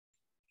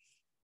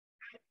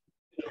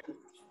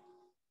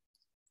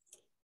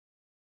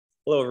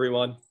Hello,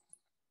 everyone.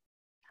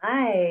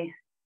 Hi.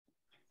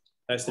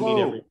 Nice to meet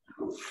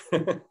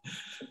everyone.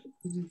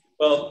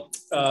 Well,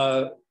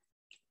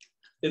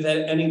 if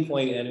at any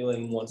point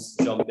anyone wants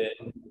to jump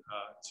in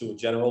to a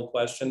general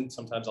question,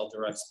 sometimes I'll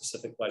direct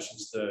specific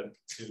questions to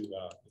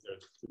either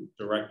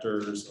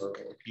directors or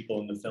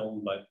people in the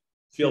film, but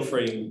feel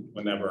free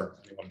whenever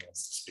anyone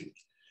wants to speak.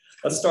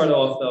 Let's start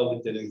off though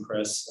with Din and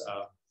Chris.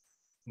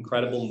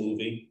 Incredible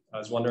movie. I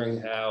was wondering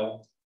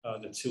how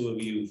the two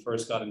of you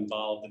first got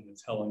involved in the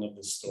telling of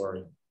the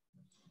story.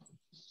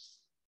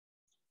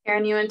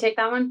 Erin, you want to take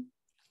that one?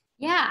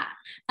 Yeah.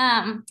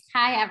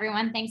 Hi,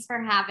 everyone. Thanks for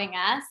having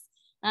us.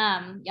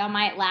 Y'all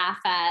might laugh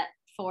at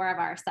 4 of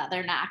our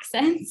Southern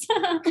accents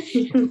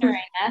during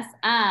this.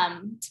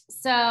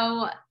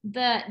 So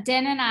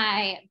Din and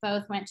I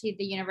both went to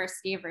the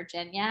University of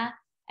Virginia.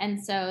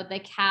 And so the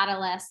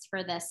catalyst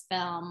for this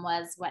film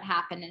was what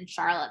happened in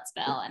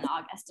Charlottesville in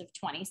August of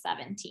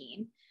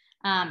 2017.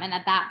 And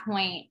at that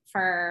point,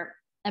 for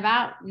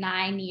about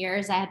 9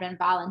 years, I had been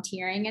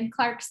volunteering in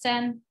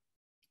Clarkston.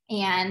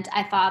 And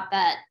I thought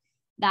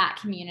that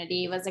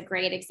community was a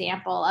great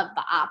example of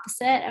the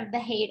opposite of the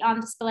hate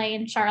on display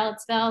in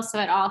Charlottesville. So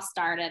it all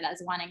started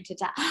as wanting to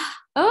tell,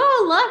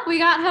 oh, look, we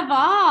got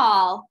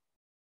Heval.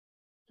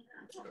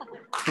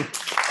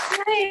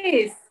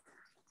 Nice.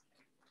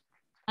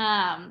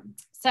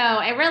 So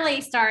it really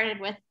started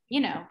with,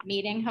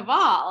 meeting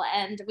Heval,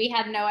 and we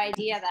had no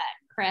idea that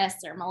Chris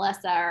or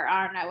Melissa or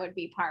Arna would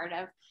be part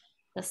of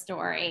the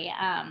story.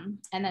 And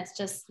it's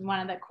just one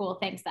of the cool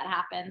things that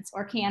happens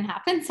or can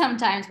happen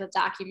sometimes with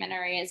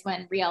documentary is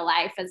when real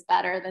life is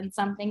better than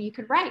something you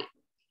could write.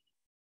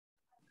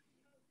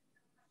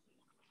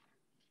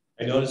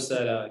 I noticed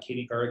that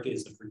Katie Garrick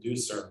is the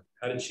producer.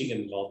 How did she get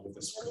involved with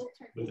this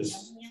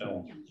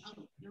film?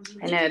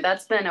 I know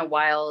that's been a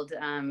wild,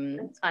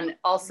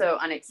 also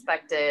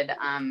unexpected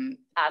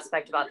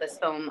aspect about this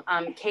film.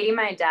 Katie and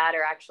my dad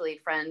are actually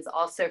friends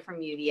also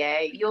from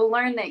UVA. You'll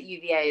learn that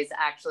UVA is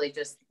actually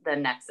just the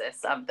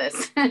nexus of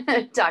this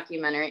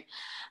documentary.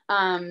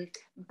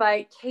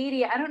 But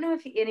Katie, I don't know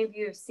if any of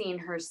you have seen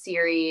her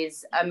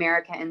series,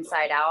 America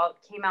Inside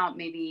Out. Came out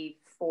maybe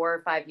 4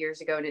 or 5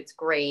 years ago, and it's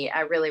great.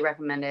 I really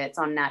recommend it. It's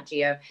on Nat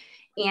Geo.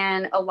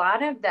 And a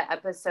lot of the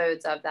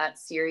episodes of that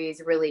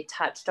series really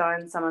touched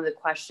on some of the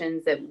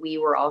questions that we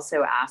were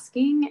also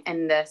asking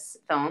in this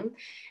film.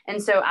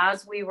 And so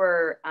as we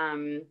were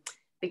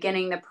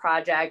beginning the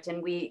project,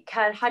 and we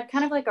had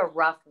kind of like a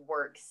rough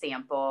work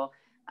sample,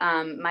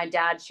 my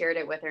dad shared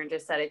it with her and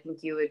just said, I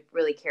think you would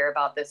really care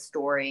about this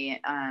story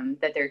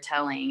that they're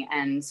telling.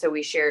 And so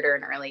we shared her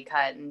an early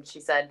cut, and she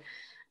said,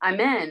 I'm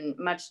in,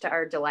 much to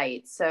our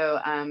delight.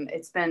 So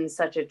it's been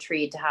such a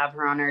treat to have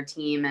her on our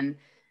team, and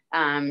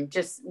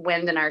just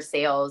wind in our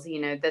sails.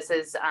 This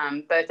is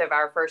both of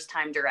our first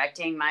time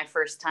directing, my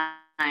first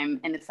time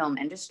in the film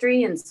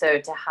industry. And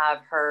so to have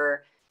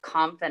her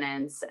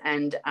confidence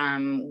and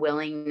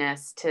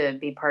willingness to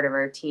be part of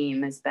our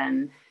team has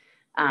been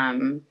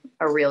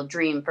a real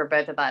dream for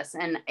both of us.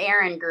 And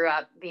Erin grew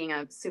up being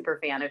a super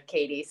fan of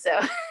Katie. So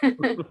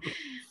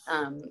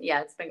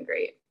yeah, it's been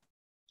great.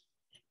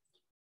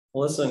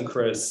 Melissa and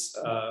Chris,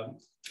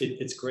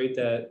 it's great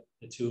that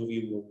the two of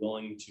you were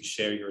willing to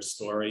share your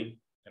story.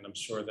 And I'm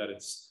sure that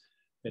it's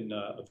been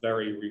a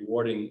very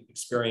rewarding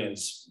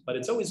experience, but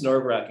it's always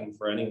nerve-wracking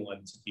for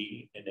anyone to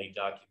be in a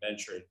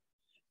documentary.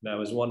 And I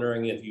was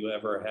wondering if you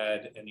ever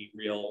had any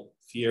real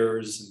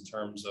fears in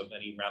terms of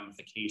any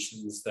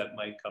ramifications that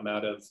might come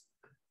out of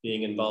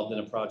being involved in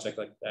a project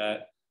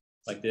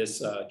like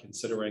this,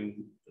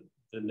 considering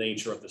the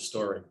nature of the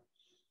story.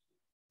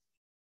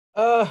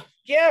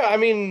 Yeah, I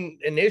mean,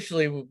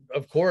 initially,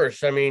 of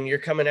course, I mean, you're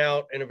coming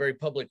out in a very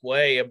public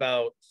way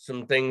about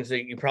some things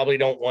that you probably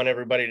don't want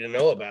everybody to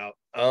know about.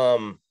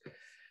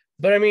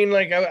 But I mean,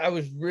 like, I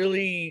was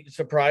really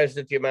surprised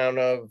at the amount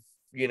of,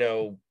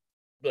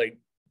 like,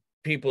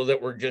 people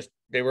that were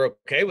they were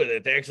okay with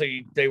it.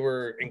 They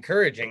were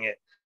encouraging it.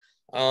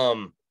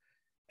 And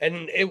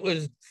it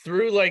was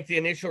through like the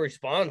initial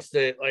response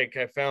that like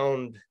I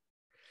found,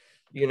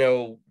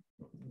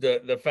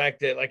 the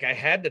fact that like I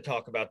had to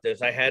talk about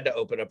this, I had to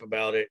open up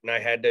about it, and I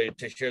had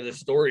to share this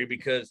story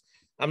because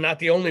I'm not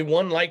the only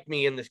one like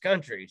me in this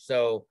country.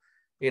 So,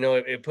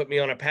 it put me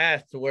on a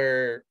path to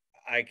where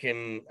I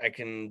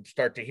can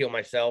start to heal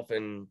myself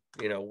and,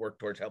 work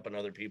towards helping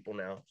other people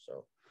now.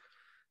 So.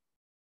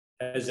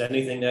 Has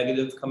anything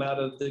negative come out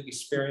of the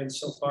experience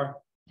so far?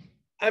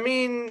 I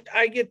mean,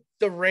 I get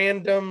the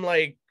random,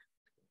 like,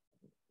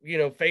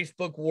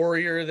 Facebook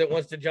warrior that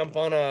wants to jump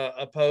on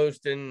a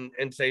post and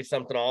say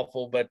something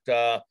awful. But,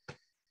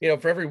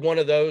 for every one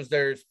of those,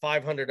 there's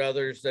 500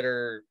 others that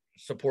are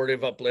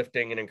supportive,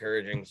 uplifting, and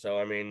encouraging. So,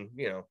 I mean,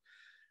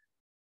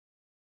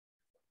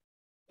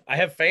 I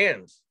have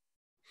fans.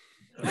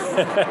 And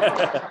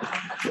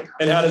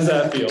how does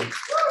that feel?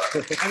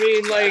 I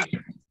mean, like,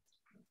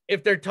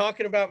 if they're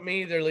talking about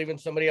me, they're leaving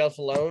somebody else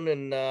alone.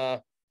 And,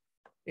 I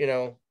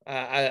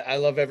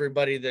love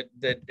everybody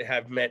that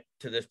have met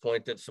to this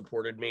point that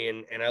supported me,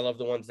 and I love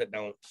the ones that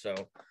don't.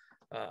 So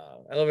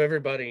I love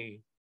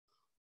everybody.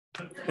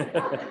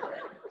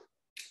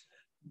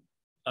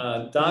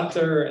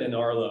 Doctor and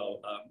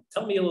Arlo,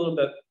 tell me a little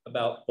bit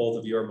about both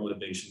of your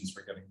motivations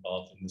for getting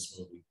involved in this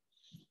movie.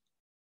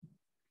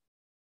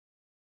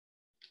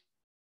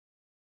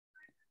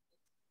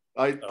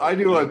 I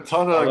do a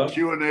ton of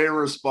Q&A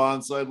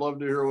response. I'd love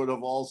to hear what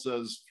Heval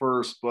says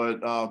first,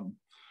 but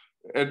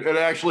and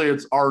actually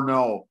it's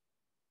Arno.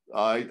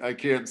 I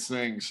can't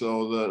sing,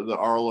 so the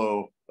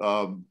Arlo.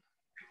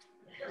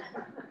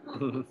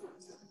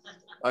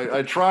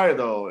 I try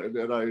though,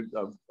 and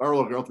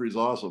Arlo Guthrie is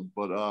awesome.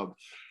 But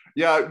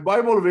yeah,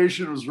 my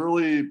motivation was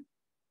really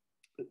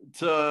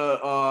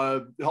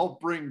to help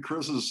bring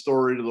Chris's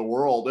story to the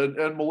world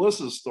and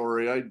Melissa's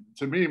story.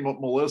 To me,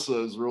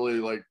 Melissa is really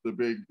like the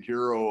big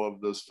hero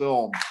of this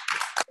film,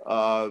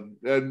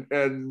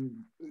 and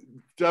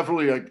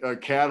definitely a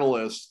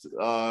catalyst,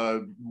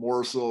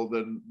 more so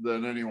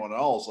than anyone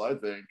else, I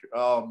think.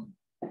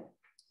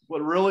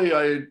 But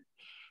really,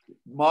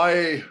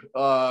 my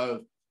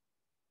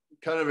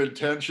kind of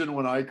intention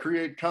when I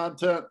create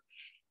content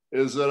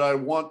is that I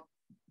want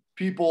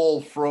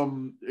people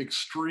from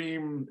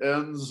extreme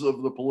ends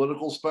of the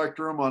political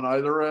spectrum on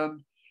either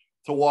end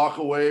to walk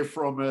away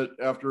from it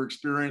after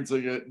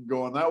experiencing it and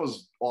going, that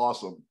was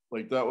awesome.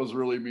 Like, that was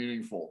really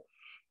meaningful.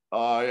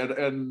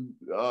 And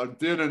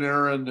Din and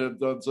Erin have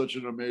done such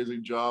an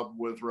amazing job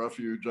with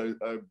Refuge.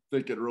 I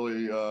think it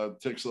really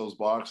ticks those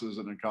boxes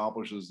and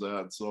accomplishes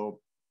that. So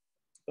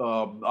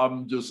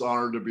I'm just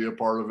honored to be a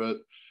part of it.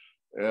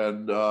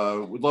 And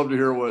would love to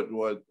hear what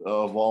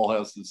Heval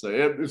has to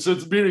say. And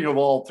since meeting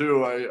Heval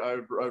too,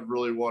 I've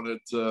really wanted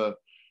to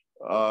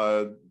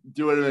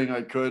do anything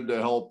I could to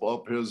help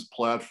up his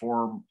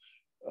platform.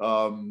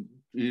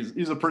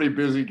 He's a pretty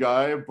busy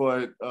guy,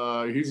 but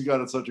he's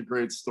got such a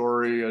great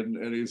story,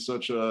 and he's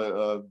such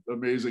a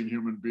amazing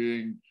human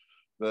being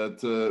that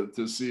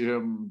to see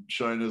him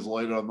shine his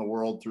light on the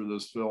world through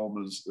this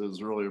film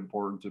is really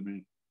important to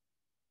me.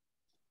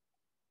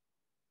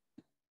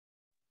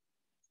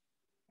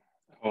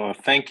 Oh,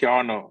 thank you,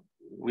 Arno.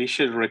 We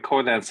should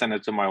record that and send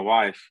it to my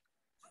wife,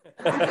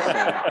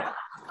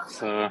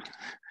 so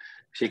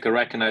she could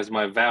recognize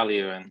my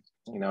value. And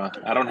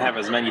I don't have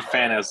as many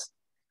fans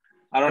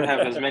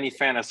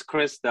as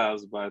Chris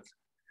does, but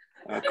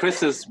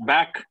Chris's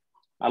back.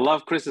 I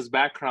love Chris's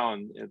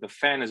background. The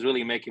fan is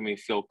really making me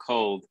feel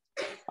cold.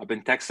 I've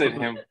been texting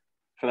him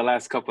for the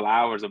last couple of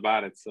hours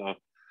about it. So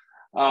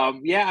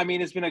yeah, I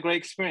mean, it's been a great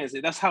experience.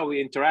 That's how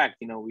we interact.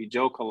 We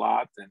joke a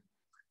lot. And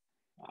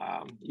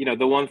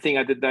the one thing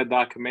I did that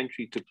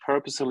documentary to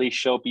purposely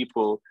show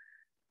people,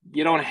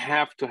 you don't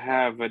have to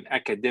have an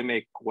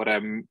academic,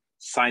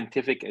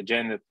 scientific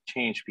agenda to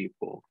change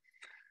people.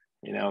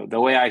 The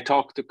way I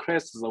talk to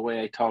Chris is the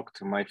way I talk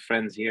to my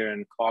friends here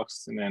in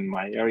Clarkston and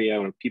my area,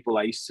 or people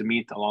I used to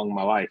meet along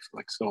my life.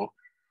 So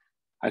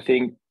I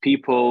think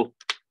people,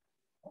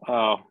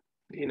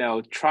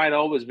 tried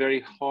always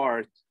very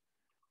hard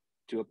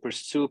to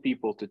pursue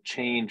people to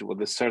change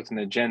with a certain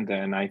agenda.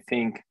 And I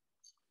think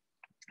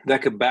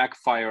that could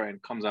backfire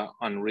and comes out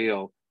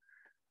unreal.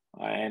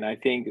 And I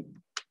think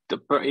the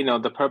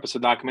purpose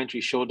of the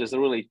documentary showed there's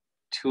really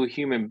two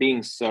human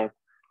beings that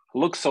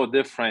look so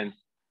different,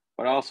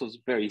 but also is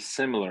very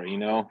similar.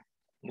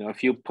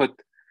 If you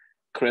put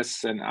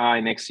Chris and I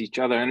next to each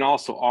other, and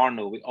also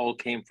Arnold, we all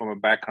came from a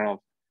background of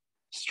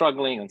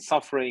struggling and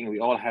suffering. We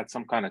all had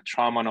some kind of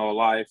trauma in our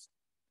life.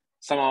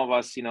 Some of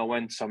us,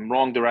 went some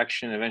wrong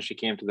direction, eventually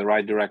came to the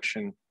right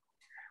direction.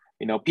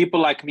 People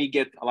like me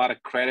get a lot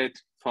of credit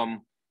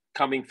from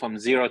coming from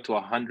 0 to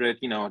 100.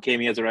 I came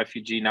here as a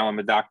refugee. Now I'm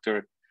a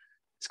doctor.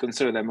 It's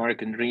considered the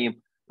American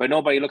dream. But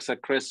nobody looks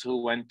at Chris,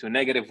 who went to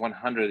negative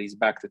 100. He's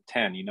back to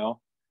 10.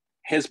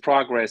 His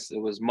progress,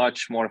 it was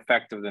much more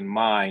effective than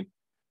mine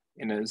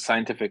in a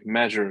scientific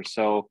measure.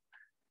 So,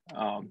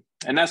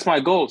 and that's my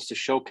goal, is to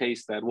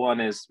showcase that one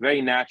is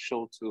very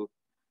natural to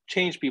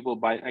change people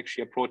by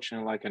actually approaching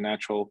it like a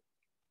natural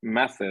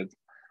method,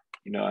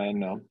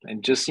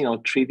 and just,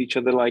 treat each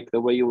other like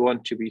the way you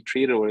want to be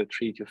treated, or to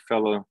treat your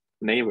fellow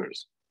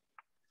neighbors.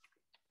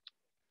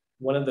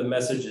 One of the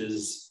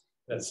messages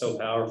that's so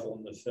powerful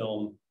in the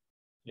film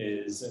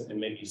is, and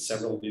maybe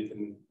several of you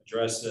can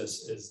address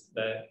this, is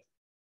that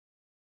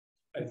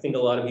I think a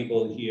lot of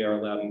people here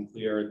are loud and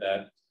clear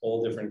that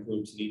all different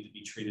groups need to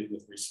be treated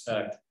with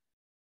respect.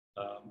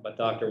 But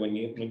Doctor, when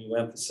you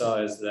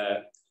emphasize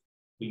that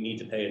we need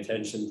to pay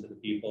attention to the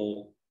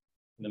people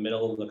in the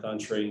middle of the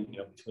country,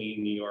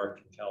 between New York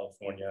and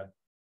California,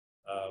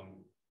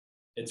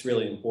 it's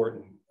really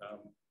important.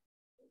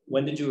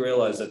 When did you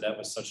realize that that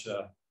was such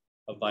a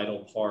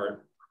vital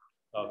part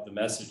of the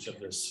message of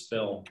this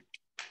film?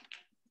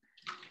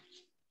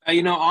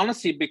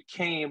 Honestly, it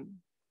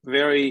became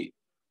very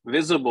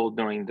visible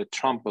during the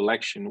Trump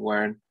election,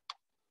 where,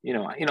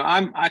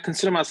 I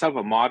consider myself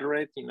a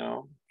moderate.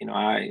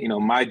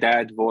 My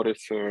dad voted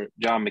for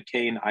John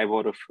McCain. I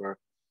voted for,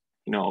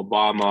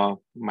 Obama.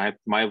 My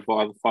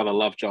father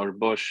loved George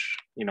Bush.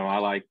 I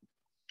like,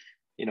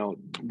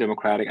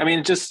 Democratic. I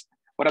mean, just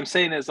what I'm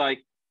saying is,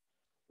 like,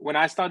 when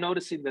I start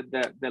noticing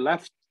that the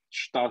left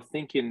start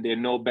thinking they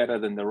know better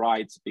than the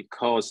rights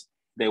because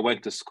they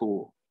went to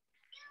school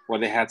or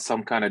they had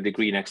some kind of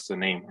degree next to the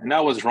name. And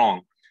that was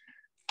wrong.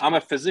 I'm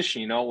a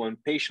physician, you know, when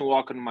patient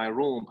walk in my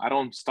room, I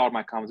don't start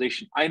my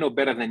conversation. I know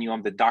better than you.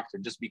 I'm the doctor.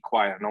 Just be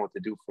quiet. I know what to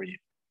do for you.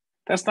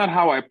 That's not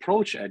how I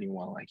approach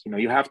anyone. Like, you know,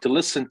 you have to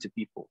listen to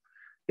people.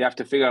 You have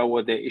to figure out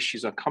where their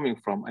issues are coming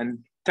from. And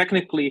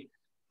technically,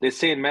 they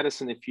say in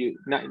medicine, if you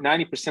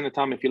 90% of the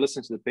time, if you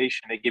listen to the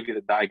patient, they give you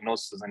the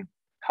diagnosis and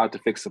how to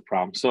fix the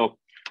problem. So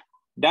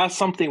that's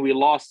something we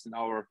lost in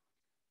our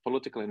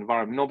political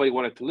environment. Nobody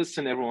wanted to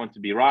listen. Everyone wanted to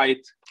be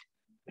right.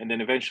 And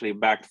then eventually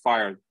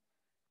backfired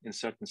in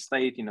certain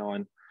state, you know,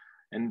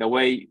 and the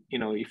way, you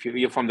know, if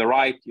you're from the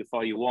right, you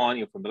thought you won,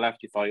 you're from the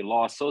left, you thought you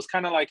lost. So it's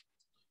kind of like,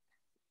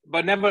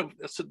 but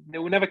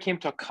we never came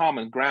to a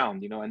common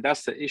ground, you know, and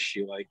that's the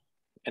issue. Like,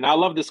 and I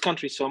love this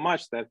country so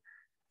much that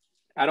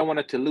I don't want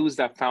it to lose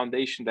that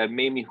foundation that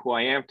made me who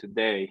I am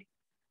today.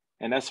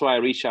 And that's why I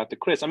reached out to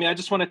Chris. I mean, I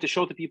just wanted to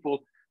show to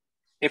people,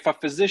 if a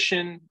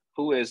physician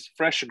who is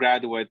fresh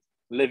graduate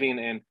living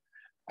in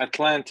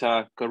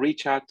Atlanta could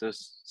reach out to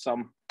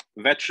some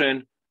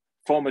veteran,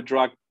 former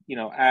drug, you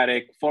know,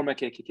 addict, former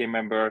KKK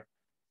member,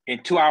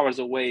 in 2 hours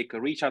away,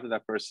 could reach out to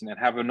that person and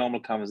have a normal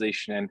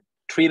conversation and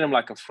treat him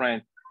like a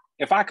friend.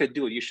 If I could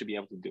do it, you should be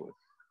able to do it.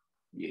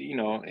 You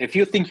know, if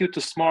you think you're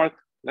too smart,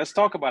 let's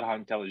talk about how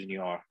intelligent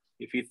you are.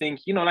 If you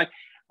think, you know, like,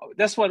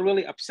 that's what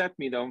really upset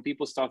me though, when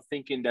people start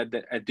thinking that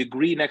a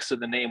degree next to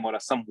the name or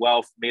some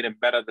wealth made him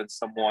better than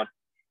someone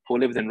who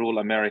lived in rural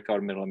America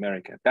or middle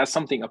America. That's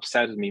something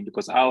upsetted me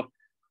because I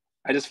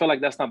just feel like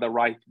that's not the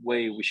right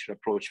way we should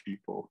approach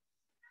people.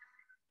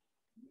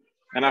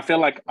 And I feel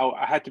like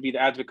I had to be the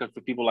advocate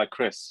for people like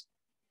Chris.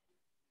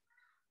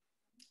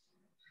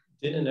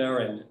 Din and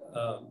Erin,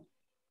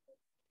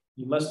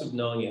 you must have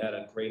known you had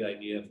a great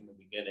idea from the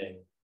beginning,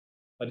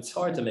 but it's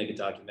hard to make a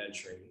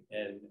documentary.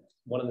 And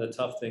one of the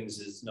tough things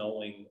is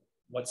knowing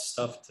what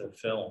stuff to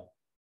film.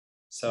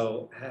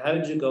 So how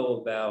did you go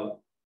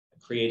about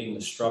creating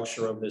the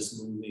structure of this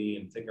movie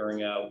and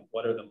figuring out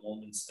what are the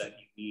moments that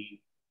you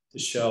need to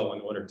show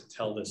in order to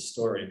tell this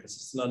story? Because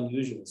it's an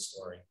unusual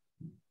story.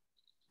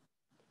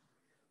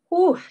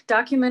 Ooh,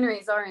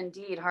 documentaries are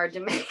indeed hard to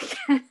make.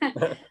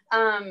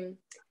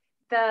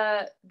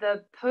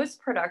 The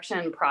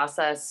post-production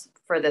process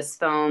for this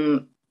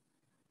film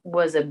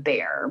was a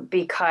bear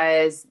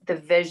because the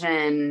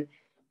vision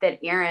that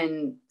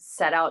Erin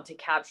set out to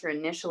capture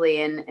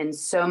initially and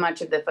so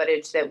much of the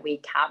footage that we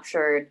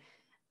captured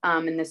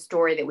and the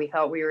story that we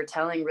thought we were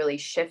telling really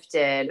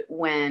shifted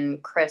when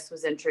Chris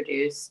was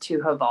introduced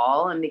to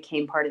Heval and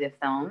became part of the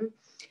film.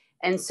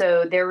 And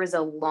so there was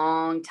a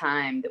long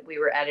time that we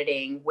were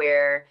editing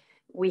where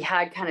we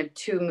had kind of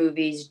two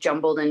movies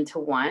jumbled into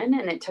one.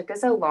 And it took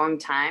us a long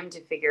time to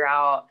figure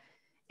out,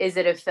 is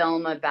it a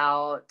film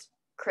about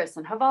Chris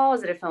and Heval?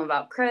 Is it a film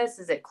about Chris?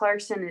 Is it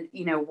Clarkson?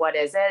 You know, what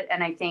is it?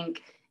 And I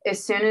think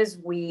as soon as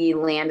we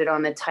landed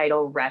on the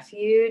title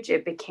Refuge,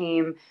 it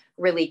became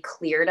really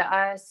clear to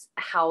us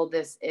how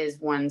this is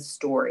one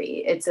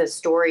story. It's a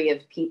story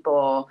of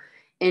people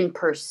in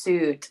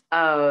pursuit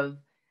of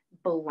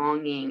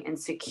belonging and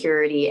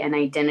security and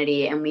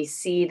identity. And we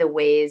see the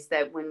ways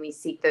that when we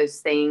seek those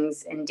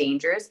things in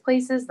dangerous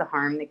places, the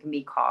harm that can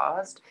be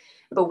caused.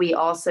 But we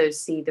also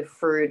see the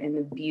fruit and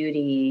the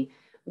beauty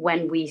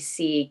when we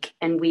seek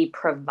and we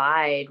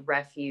provide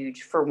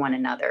refuge for one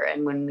another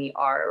and when we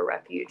are a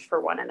refuge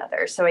for one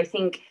another. So I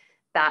think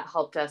that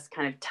helped us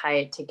kind of tie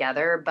it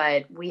together.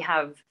 But we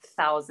have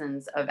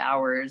thousands of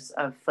hours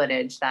of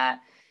footage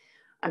that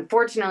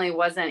unfortunately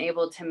wasn't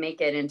able to make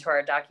it into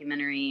our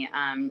documentary,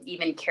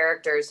 even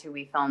characters who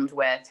we filmed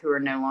with who are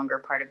no longer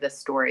part of the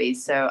story.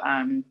 So,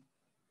 I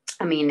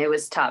mean, it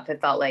was tough. It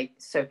felt like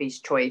Sophie's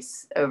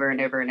Choice over and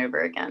over and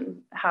over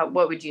again.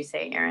 What would you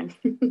say, Erin?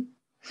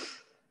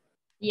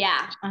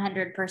 Yeah,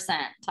 100%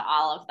 to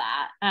all of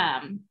that.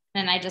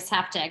 And I just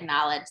have to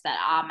acknowledge that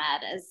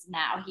Ahmed is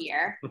now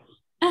here.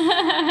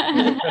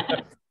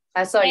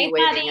 I saw you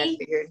waving. Buddy. I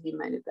figured he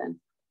might have been.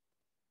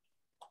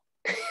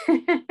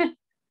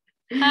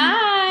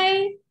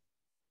 Hi.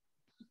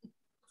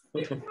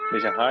 Is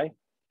it hi?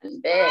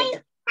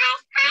 Big.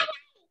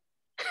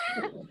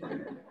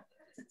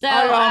 So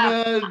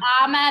Hi,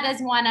 Ahmed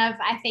is one of,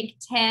 I think,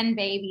 10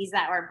 babies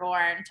that were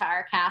born to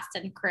our cast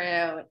and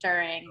crew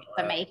during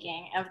the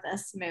making of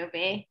this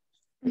movie.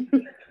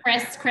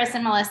 Chris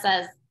and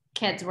Melissa's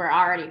kids were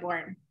already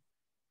born.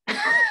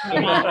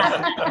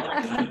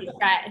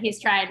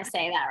 He's trying to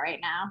say that right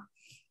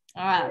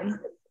now.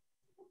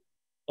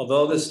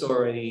 Although the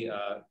story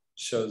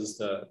shows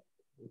the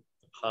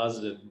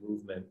positive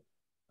movement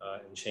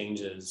and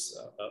changes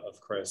of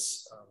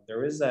Chris,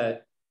 there is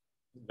that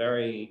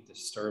very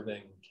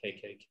disturbing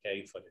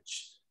KKK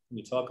footage. Can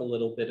you talk a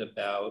little bit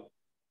about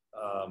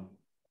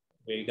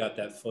where you got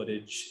that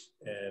footage?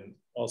 And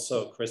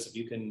also, Chris, if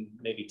you can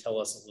maybe tell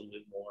us a little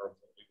bit more of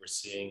what we were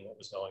seeing, what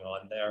was going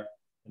on there,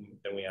 and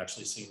then we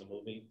actually see in the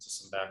movie,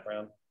 just some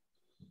background.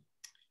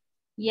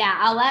 Yeah,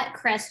 I'll let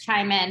Chris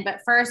chime in,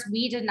 but first,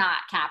 we did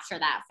not capture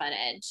that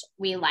footage.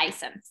 We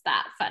licensed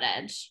that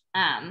footage.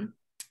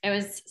 it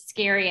was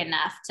scary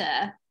enough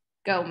to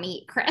go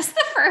meet Chris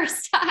the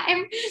first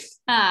time.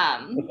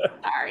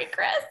 Sorry,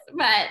 Chris,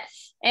 but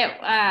it,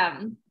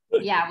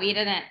 yeah, we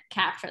didn't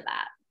capture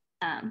that.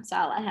 So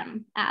I'll let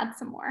him add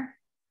some more.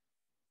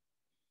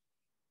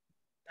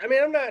 I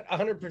mean, I'm not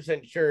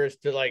 100% sure as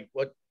to like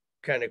what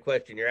kind of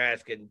question you're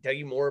asking. Tell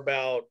you more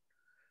about,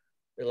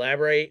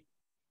 elaborate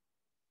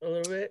a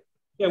little bit.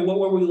 Yeah, what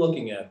were we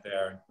looking at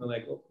there?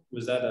 Like,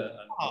 was that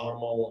a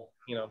normal,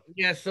 you know?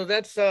 Yeah, so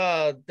that's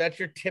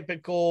your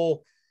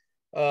typical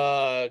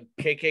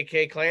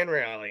KKK Klan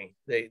rally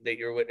that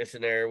you're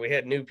witnessing there. We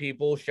had new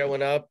people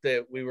showing up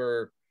that we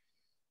were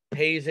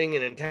hazing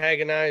and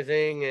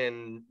antagonizing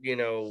and, you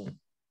know,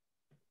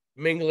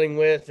 mingling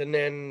with, and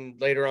then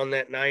later on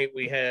that night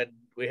we had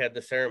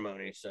the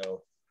ceremony.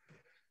 So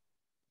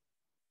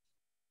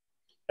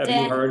have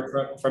you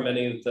heard from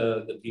any of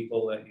the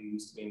people that you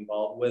used to be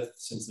involved with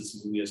since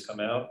this movie has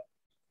come out?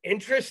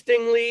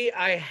 Interestingly,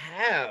 I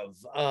have.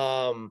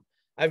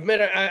 I've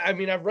met, I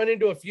mean, I've run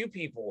into a few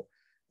people.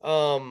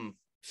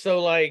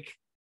 So like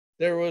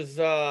there was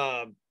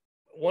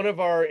one of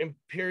our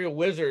Imperial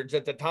wizards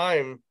at the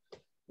time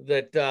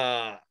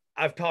that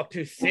I've talked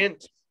to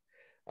since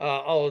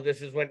all of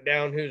this has went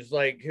down, who's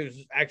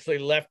actually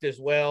left as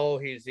well.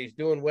 He's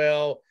doing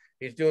well.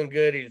 He's doing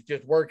good. He's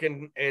just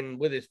working and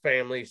with his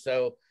family.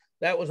 So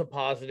that was a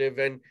positive.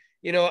 And,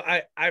 you know,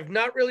 I've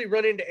not really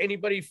run into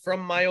anybody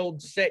from my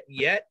old set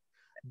yet,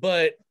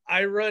 but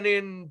I run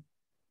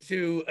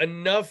into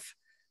enough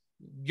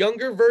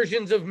younger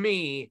versions of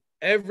me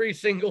every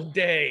single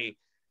day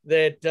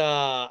that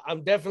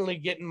I'm definitely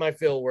getting my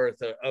fill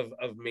worth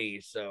of me.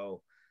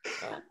 So,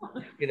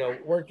 you know,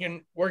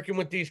 working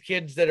with these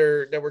kids that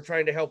we're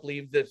trying to help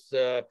leave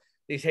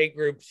these hate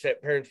groups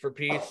at Parents for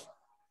Peace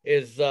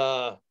is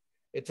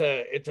it's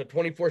a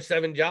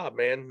 24/7 job,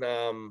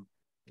 man.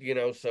 You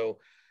know, so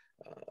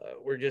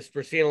we're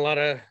seeing a lot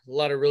of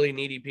really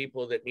needy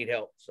people that need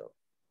help. So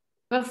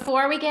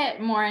before we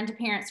get more into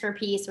Parents for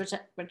Peace,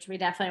 which we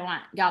definitely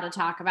want y'all to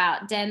talk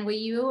about, Den, will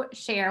you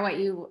share what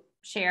you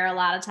share a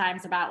lot of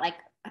times about like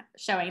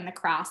showing the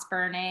cross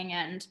burning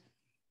and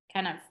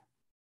kind of,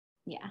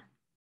 yeah.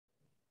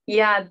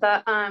 Yeah,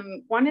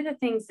 the one of the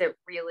things that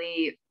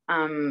really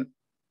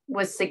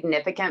was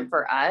significant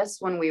for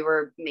us when we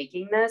were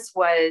making this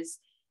was,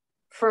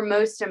 for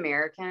most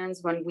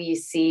Americans, when we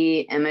see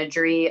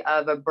imagery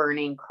of a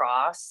burning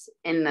cross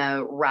in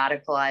the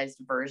radicalized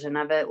version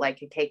of it, like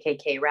a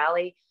KKK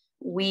rally,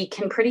 we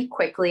can pretty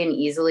quickly and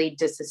easily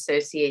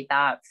disassociate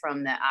that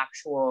from the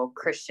actual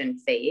Christian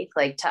faith.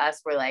 Like, to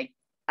us, we're like,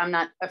 I'm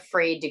not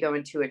afraid to go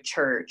into a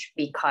church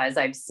because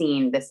I've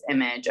seen this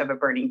image of a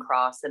burning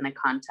cross in the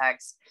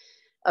context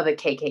of a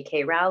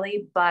KKK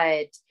rally.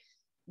 But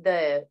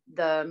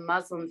the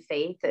Muslim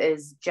faith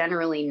is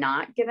generally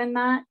not given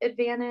that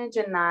advantage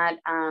and that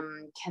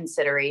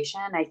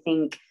consideration. I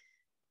think,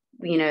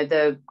 you know,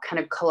 the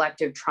kind of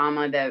collective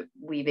trauma that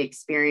we've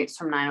experienced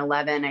from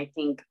 9/11, I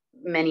think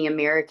many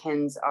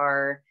Americans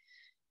are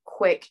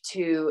quick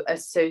to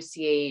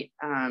associate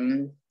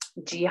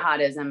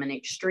jihadism and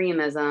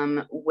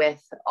extremism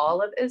with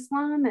all of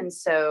Islam. And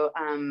so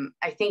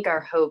I think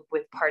our hope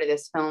with part of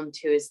this film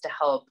too is to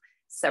help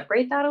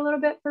separate that a little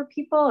bit for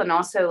people, and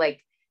also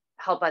like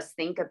help us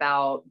think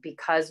about,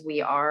 because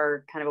we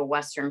are kind of a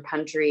Western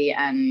country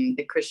and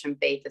the Christian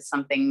faith is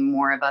something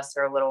more of us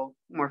are a little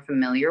more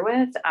familiar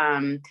with,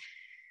 that,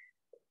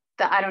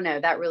 I don't know,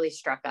 that really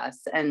struck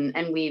us. And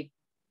we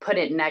put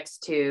it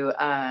next to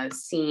a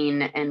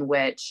scene in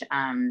which,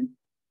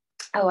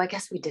 oh, I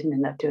guess we didn't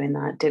end up doing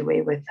that, did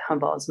we, with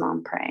Heval's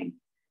mom praying?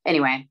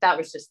 Anyway, that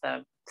was just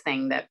the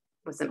thing that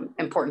was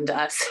important to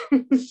us.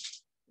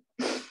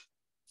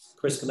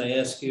 Chris, can I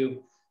ask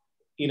you,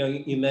 you know,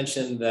 you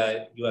mentioned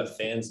that you have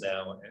fans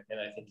now, and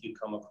I think you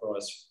come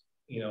across,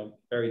 you know,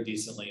 very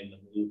decently in the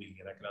movie,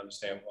 and I can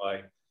understand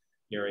why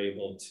you're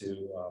able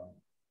to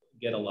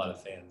get a lot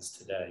of fans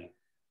today.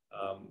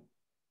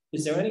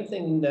 Is there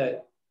anything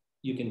that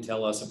you can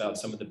tell us about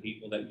some of the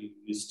people that you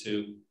used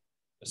to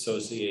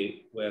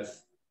associate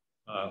with,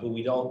 who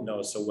we don't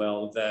know so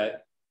well,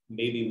 that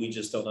maybe we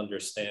just don't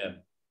understand,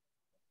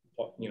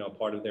 you know,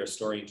 part of their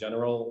story in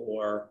general,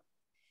 or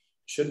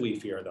should we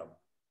fear them?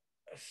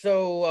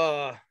 So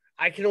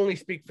I can only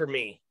speak for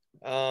me,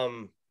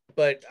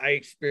 but I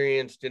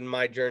experienced in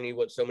my journey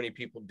what so many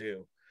people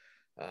do.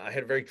 I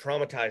had a very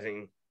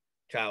traumatizing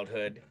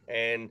childhood,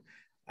 and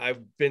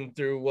I've been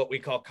through what we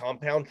call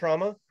compound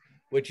trauma,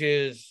 which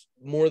is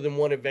more than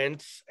one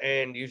event,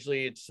 and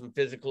usually it's some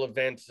physical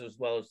events as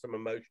well as some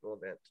emotional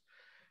events.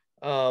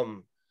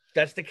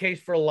 That's the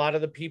case for a lot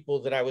of the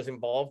people that I was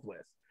involved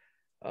with.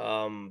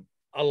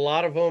 A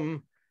lot of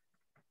them,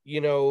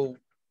 you know,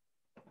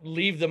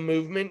 leave the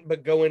movement,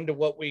 but go into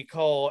what we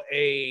call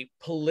a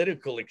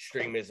political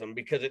extremism,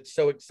 because it's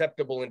so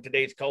acceptable in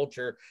today's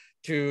culture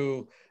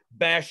to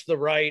bash the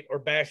right or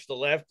bash the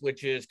left,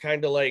 which is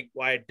kind of like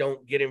why I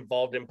don't get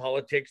involved in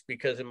politics,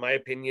 because in my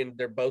opinion,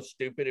 they're both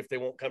stupid if they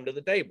won't come to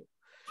the table.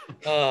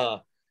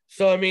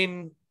 So, I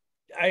mean,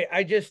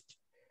 I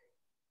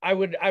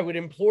would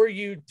implore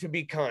you to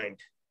be kind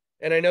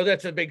And I know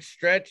that's a big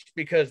stretch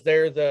because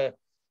they're the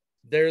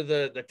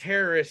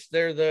terrorists,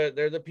 they're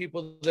the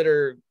people that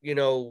are, you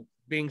know,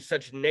 being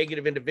such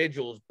negative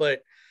individuals.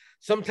 But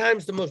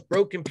sometimes the most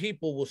broken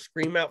people will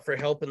scream out for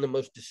help in the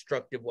most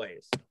destructive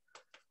ways.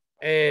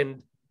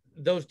 And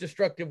those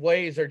destructive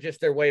ways are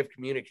just their way of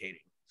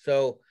communicating.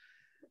 So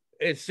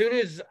as soon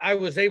as I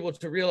was able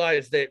to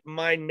realize that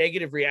my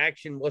negative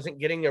reaction wasn't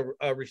getting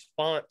a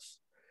response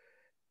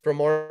from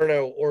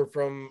Arno or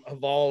from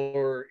Heval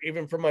or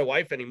even from my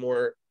wife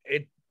anymore,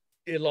 it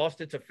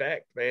lost its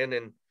effect, man.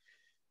 And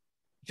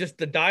just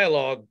the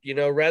dialogue, you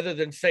know, rather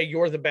than say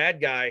you're the bad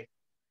guy,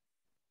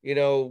 you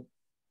know,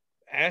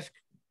 ask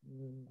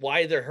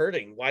why they're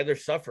hurting, why they're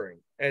suffering.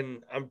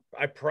 And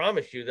I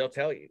promise you, they'll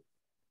tell you.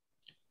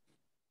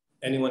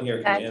 Anyone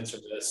here can answer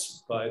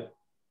this, but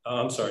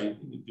I'm sorry,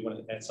 you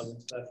want to add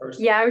something to that first?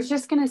 Yeah, I was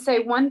just going to say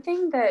one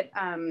thing that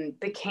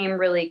became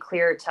really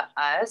clear to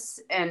us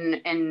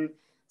and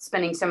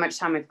spending so much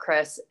time with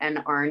Chris and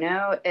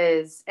Arno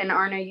is, and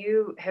Arno,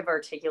 you have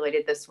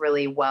articulated this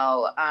really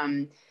well,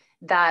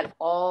 that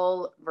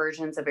all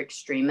versions of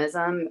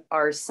extremism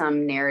are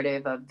some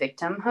narrative of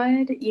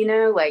victimhood, you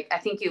know, like I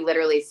think you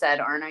literally said,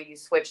 Arno, you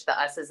switched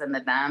the us's and the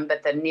them,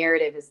 but the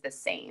narrative is the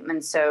same.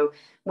 And so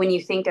when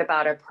you think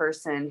about a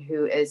person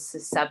who is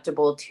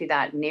susceptible to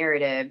that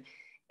narrative,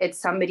 it's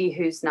somebody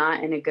who's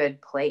not in a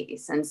good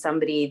place and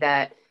somebody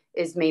that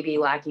is maybe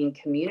lacking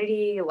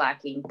community,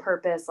 lacking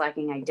purpose,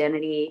 lacking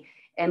identity,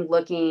 and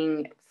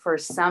looking for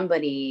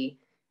somebody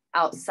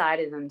outside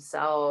of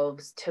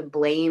themselves to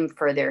blame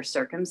for their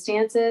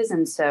circumstances.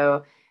 And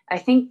so I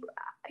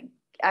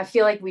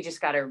feel like we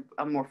just got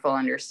a more full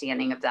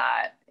understanding of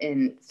that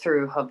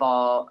through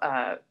Heval,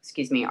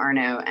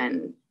 Arno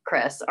and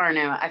Chris.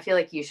 Arno, I feel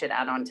like you should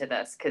add on to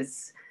this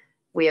because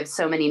we have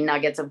so many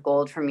nuggets of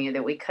gold from you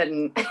that we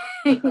couldn't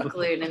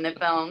include in the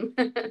film.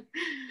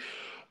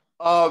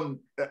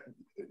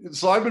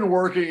 So I've been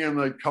working in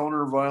the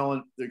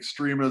counter-violent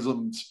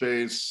extremism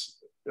space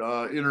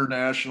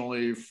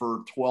internationally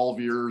for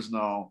 12 years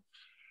now.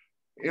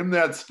 In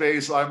that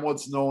space, I'm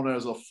what's known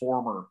as a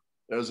former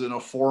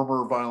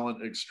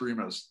violent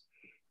extremist.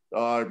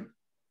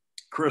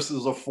 Chris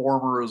is a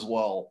former as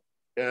well.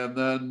 And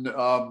then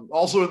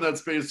also in that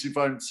space, you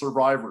find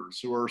survivors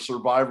who are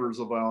survivors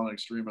of violent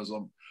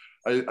extremism.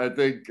 I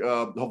think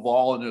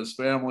Heval and his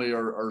family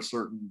are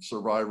certain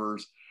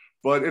survivors,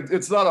 but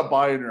it's not a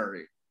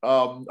binary.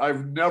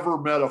 I've never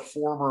met a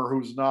former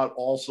who's not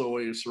also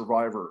a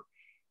survivor.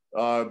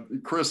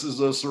 Chris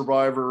is a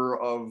survivor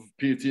of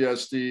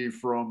PTSD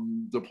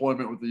from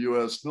deployment with the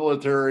US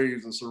military.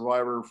 He's a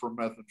survivor from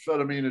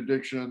methamphetamine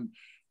addiction.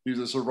 He's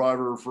a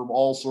survivor from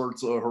all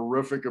sorts of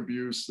horrific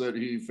abuse that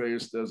he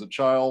faced as a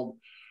child.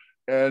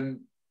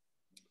 And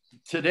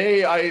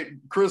today,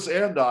 Chris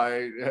and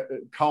I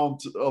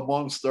count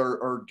amongst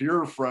our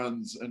dear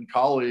friends and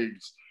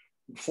colleagues,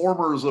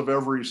 formers of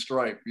every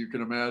stripe you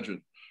can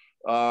imagine.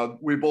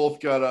 We both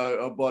got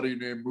a buddy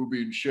named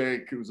Mubin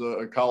Sheikh, who's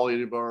a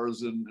colleague of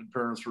ours in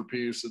Parents for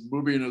Peace. And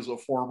Mubin is a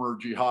former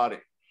jihadi.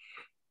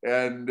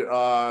 And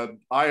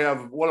I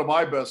have one of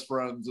my best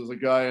friends is a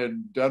guy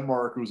in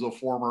Denmark who's a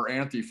former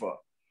Antifa.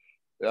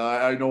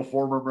 I know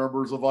former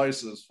members of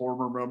ISIS,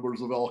 former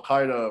members of Al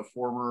Qaeda,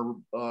 former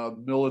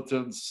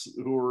militants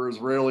who are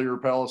Israeli or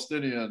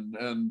Palestinian.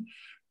 And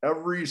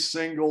every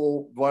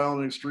single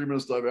violent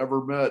extremist I've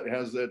ever met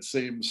has that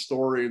same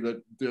story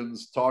that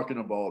Din's talking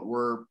about,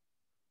 where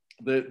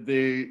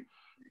they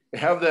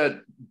have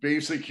that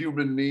basic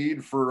human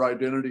need for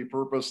identity,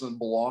 purpose, and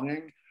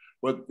belonging,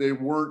 but they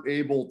weren't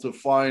able to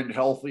find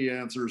healthy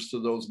answers to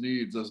those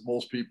needs, as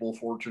most people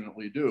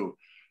fortunately do.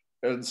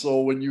 And so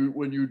when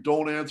you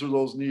don't answer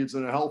those needs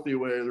in a healthy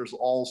way, there's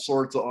all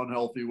sorts of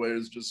unhealthy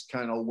ways just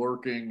kind of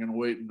lurking and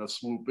waiting to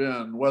swoop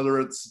in, whether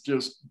it's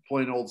just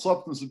plain old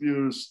substance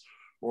abuse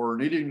or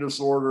an eating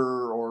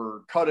disorder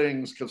or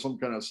cuttings, some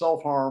kind of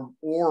self-harm,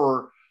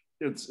 or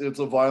it's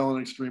a violent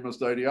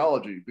extremist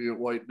ideology, be it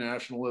white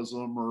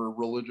nationalism or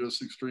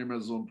religious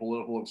extremism,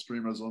 political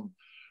extremism.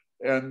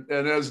 And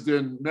as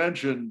Din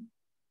mentioned,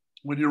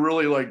 when you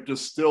really like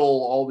distill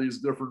all these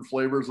different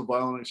flavors of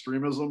violent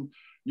extremism,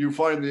 you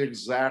find the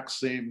exact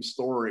same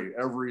story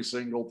every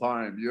single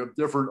time. You have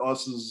different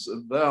us's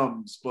and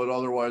thems, but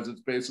otherwise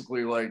it's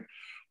basically like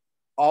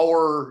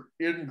our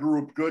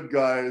in-group good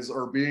guys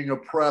are being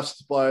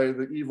oppressed by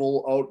the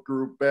evil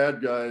out-group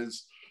bad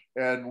guys,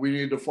 and we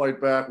need to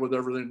fight back with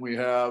everything we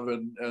have,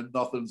 and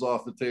nothing's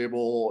off the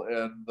table,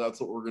 and that's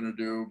what we're going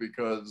to do,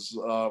 because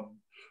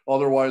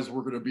otherwise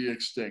we're going to be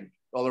extinct.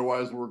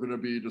 Otherwise we're going to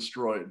be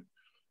destroyed.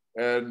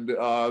 And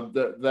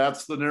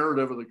that's the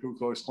narrative of the Ku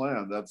Klux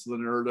Klan. That's the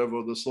narrative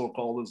of the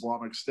so-called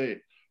Islamic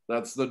State.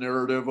 That's the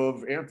narrative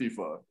of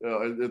Antifa.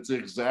 It's the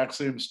exact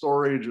same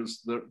story,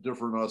 just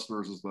different us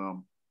versus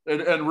them.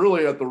 And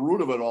really at the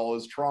root of it all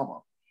is trauma.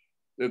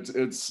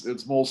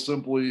 It's most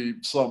simply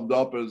summed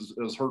up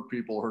as hurt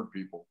people hurt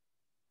people.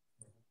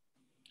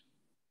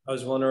 I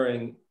was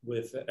wondering,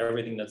 with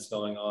everything that's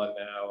going on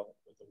now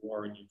with the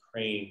war in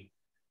Ukraine,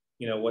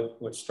 you know,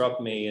 what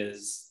struck me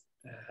is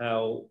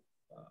how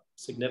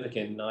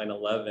significant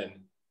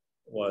 9/11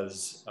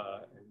 was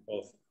in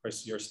both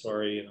Chris, your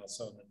story, and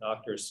also in the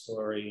doctor's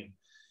story,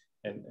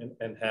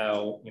 and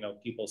how, you know,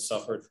 people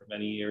suffered for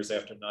many years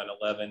after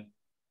 9/11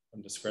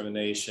 from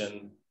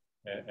discrimination,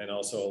 and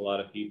also a lot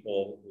of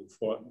people who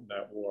fought in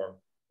that war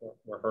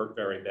were hurt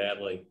very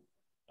badly.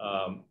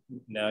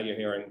 Now you're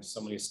hearing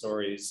so many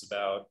stories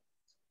about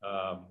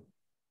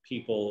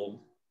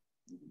people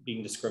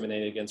being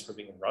discriminated against for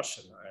being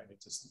Russian. I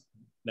just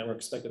never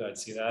expected I'd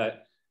see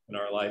that in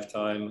our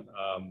lifetime.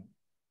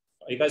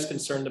 Are you guys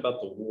concerned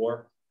about the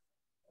war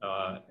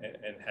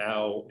and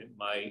how it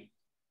might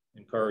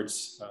encourage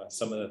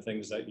some of the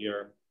things that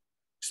you're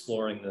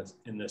exploring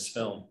in this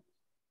film?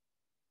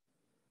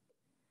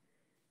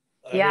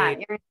 Yeah.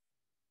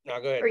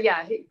 No, go ahead. Or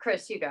yeah,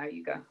 Chris, you go.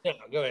 Yeah,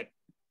 go ahead.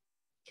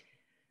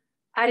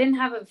 I didn't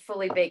have a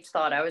fully baked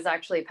thought. I was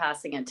actually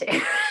passing it to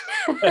Erin.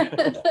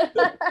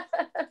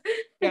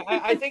 Yeah,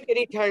 I think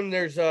anytime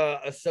there's a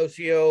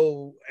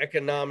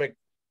socioeconomic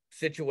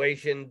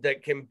situation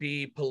that can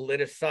be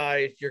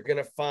politicized, you're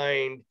going to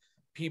find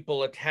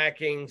people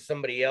attacking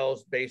somebody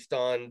else based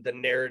on the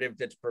narrative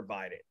that's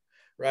provided,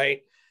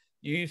 right?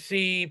 You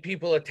see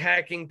people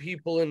attacking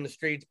people in the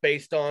streets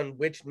based on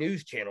which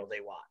news channel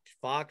they watch,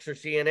 Fox or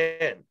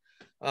CNN.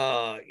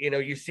 You know,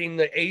 you've seen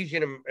the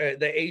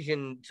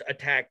Asians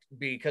attacked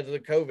because of the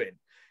COVID.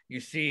 You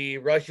see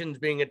Russians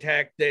being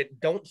attacked that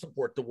don't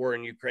support the war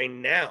in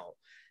Ukraine now.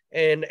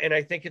 And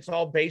I think it's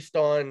all based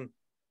on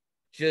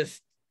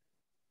just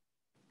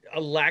a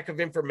lack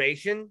of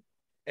information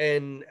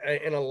and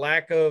a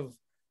lack of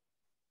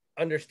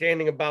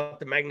understanding about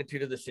the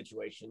magnitude of the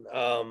situation.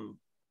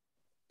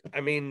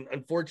 I mean,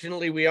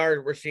 unfortunately,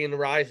 we're seeing the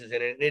rises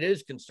in it, and it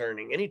is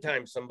concerning.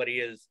 Anytime somebody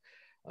is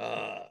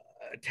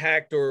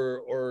attacked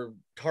or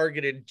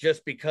targeted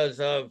just because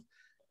of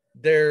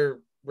their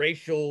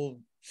racial,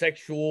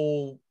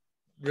 sexual,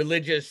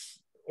 religious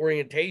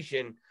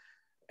orientation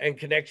and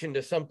connection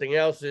to something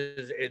else,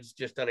 it's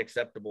just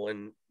unacceptable.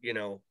 And, you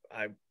know,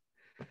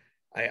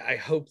 I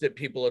hope that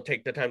people will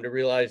take the time to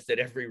realize that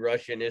every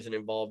Russian isn't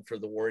involved for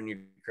the war in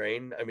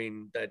Ukraine. I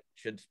mean, that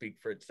should speak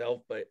for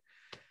itself, but,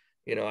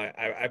 you know,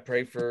 I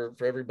pray for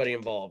everybody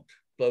involved,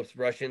 both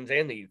Russians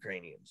and the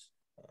Ukrainians.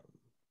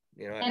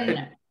 You know,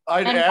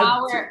 I'd add.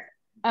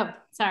 Oh,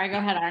 sorry. Go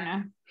ahead,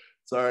 Arno.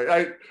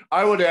 Sorry,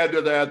 I would add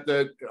to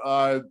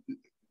that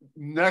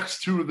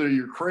next to the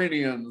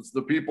Ukrainians,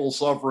 the people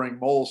suffering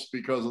most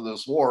because of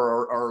this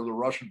war are the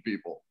Russian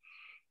people.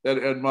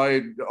 And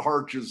my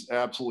heart just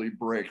absolutely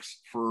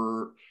breaks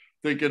for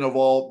thinking of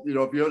all, you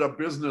know, if you had a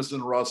business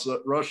in Russia,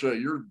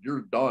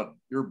 you're done.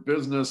 Your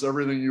business,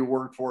 everything you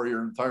worked for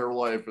your entire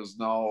life is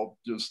now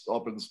just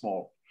up in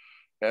smoke.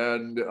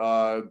 And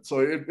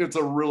so it's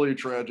a really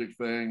tragic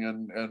thing.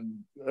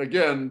 And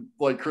again,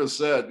 like Chris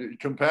said,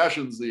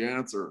 compassion's the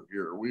answer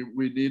here.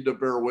 We need to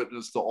bear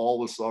witness to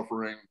all the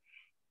suffering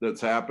that's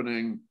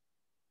happening,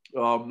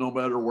 no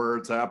matter where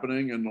it's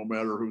happening and no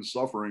matter who's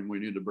suffering. We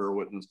need to bear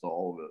witness to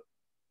all of it.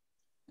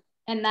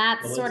 And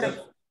that's sort of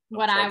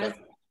what I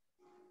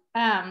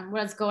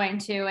was going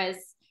to is,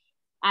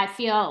 I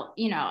feel,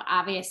 you know,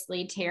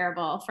 obviously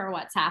terrible for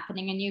what's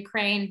happening in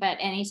Ukraine, but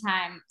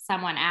anytime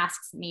someone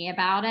asks me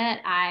about it,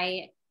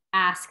 I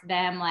ask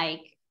them,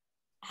 like,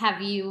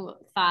 have you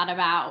thought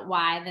about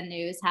why the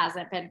news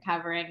hasn't been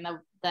covering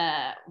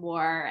the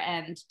war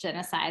and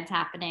genocides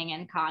happening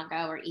in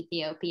Congo or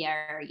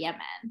Ethiopia or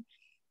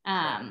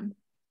Yemen?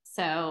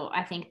 So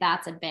I think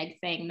that's a big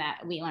thing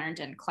that we learned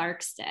in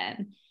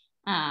Clarkston,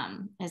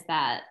 is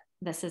that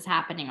this is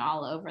happening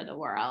all over the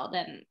world.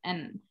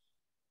 And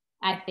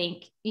I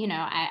think, you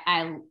know,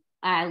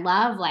 I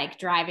love, like,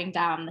 driving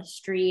down the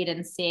street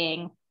and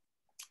seeing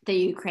the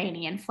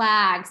Ukrainian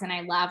flags. And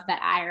I love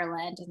that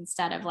Ireland,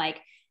 instead of like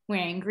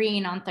wearing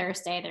green on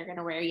Thursday, they're going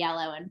to wear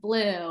yellow and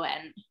blue.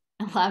 And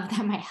I love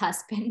that my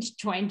husband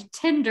joined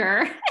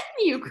Tinder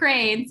in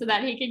Ukraine so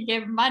that he can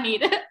give money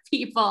to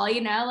people,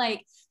 you know,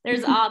 like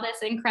there's all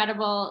this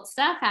incredible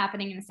stuff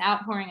happening in this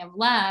outpouring of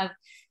love.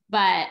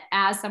 But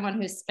as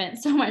someone who's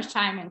spent so much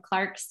time in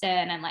Clarkston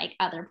and like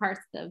other parts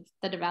of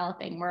the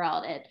developing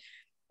world,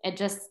 it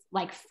just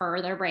like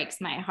further breaks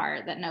my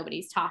heart that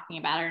nobody's talking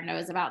about or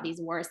knows about these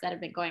wars that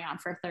have been going on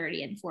for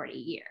 30 and 40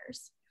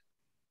 years.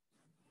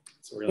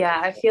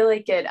 Yeah, I feel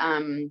like that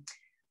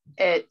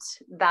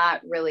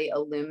really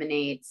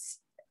illuminates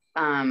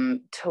to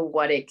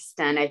what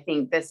extent I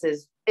think this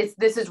is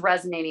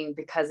resonating,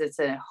 because it's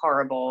a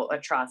horrible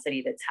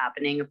atrocity that's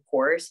happening, of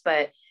course,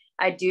 but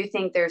I do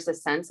think there's a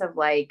sense of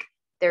like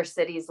their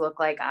cities look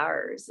like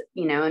ours,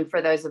 you know, and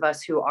for those of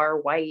us who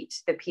are white,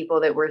 the people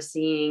that we're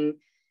seeing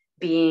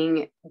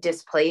being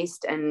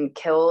displaced and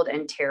killed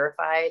and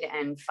terrified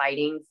and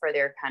fighting for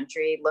their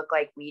country look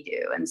like we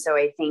do. And so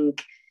I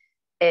think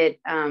it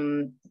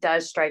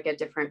does strike a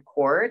different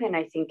chord. And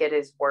I think it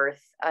is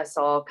worth us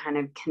all kind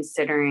of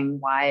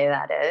considering why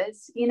that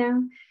is, you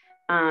know,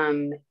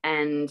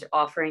 and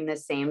offering the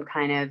same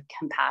kind of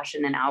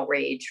compassion and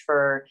outrage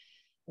for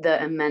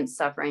the immense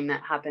suffering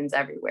that happens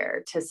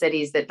everywhere, to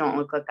cities that don't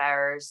look like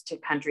ours, to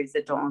countries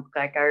that don't look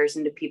like ours,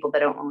 and to people that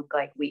don't look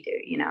like we do,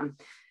 you know.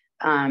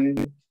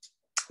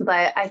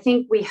 But I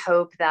think we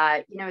hope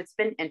that, you know, it's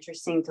been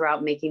interesting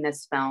throughout making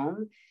this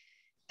film,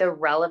 the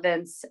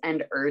relevance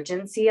and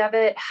urgency of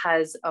it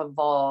has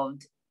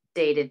evolved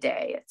day to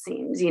day, it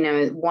seems. You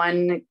know,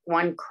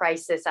 one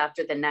crisis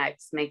after the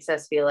next makes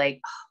us feel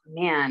like, oh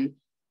man,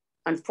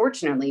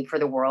 unfortunately for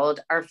the world,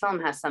 our film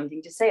has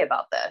something to say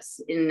about this.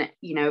 And,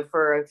 you know,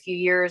 for a few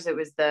years, it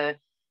was the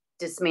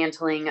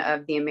dismantling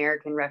of the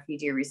American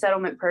Refugee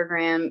Resettlement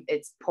Program,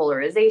 it's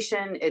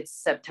polarization, it's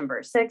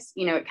September 6th,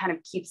 you know, it kind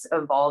of keeps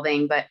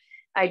evolving. But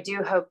I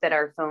do hope that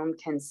our film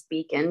can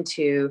speak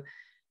into,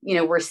 you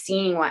know, we're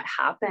seeing what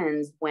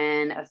happens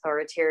when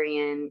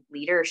authoritarian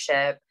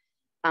leadership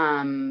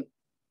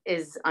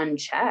is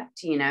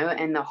unchecked, you know,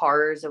 and the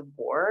horrors of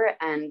war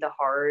and the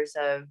horrors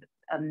of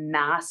a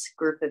mass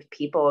group of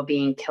people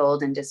being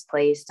killed and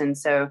displaced. And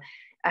so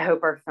I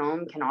hope our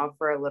film can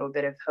offer a little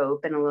bit of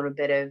hope and a little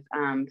bit of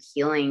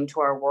healing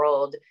to our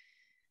world,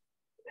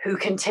 who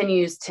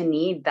continues to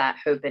need that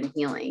hope and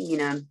healing, you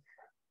know.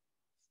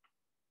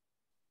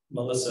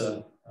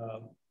 Melissa,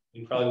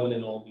 we probably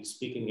wouldn't all be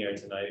speaking here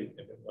tonight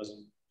if it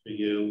wasn't for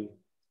you.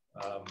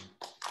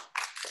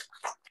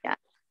 Yeah.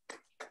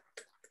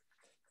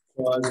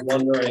 Well, I was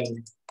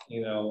wondering,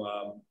 you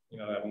know,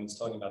 everyone's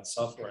talking about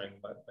suffering,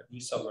 but you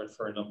suffered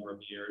for a number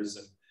of years,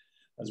 and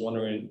I was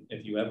wondering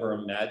if you ever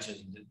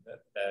imagined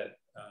that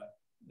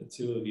the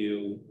two of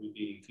you would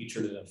be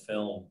featured in a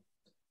film,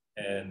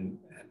 and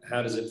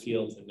how does it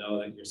feel to know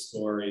that your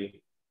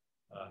story,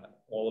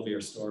 all of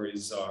your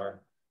stories,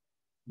 are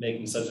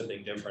making such a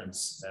big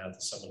difference now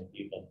to so many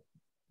people?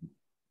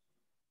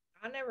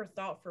 I never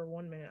thought for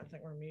 1 minute, I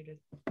think we're muted.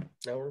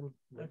 No,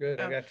 we're good.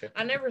 I got you.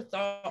 I never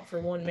thought for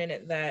 1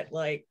 minute that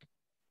like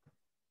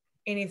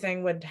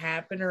anything would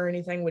happen or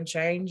anything would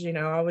change. You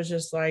know, I was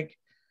just like,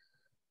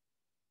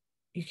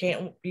 you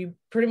can't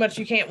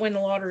win the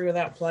lottery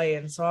without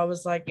playing. So I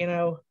was like, you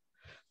know,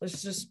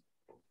 let's just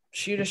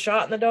shoot a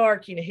shot in the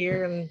dark, you know,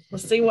 here, and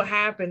let's see what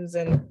happens.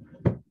 And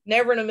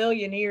never in a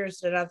million years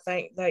did I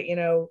think that, you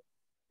know,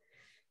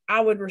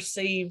 I would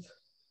receive,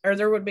 or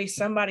there would be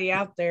somebody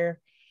out there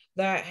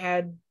that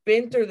had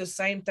been through the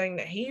same thing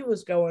that he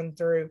was going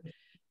through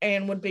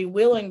and would be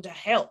willing to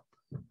help.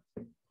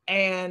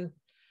 And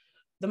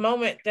the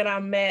moment that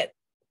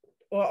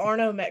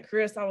Arno met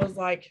Chris, I was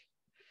like,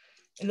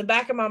 in the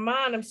back of my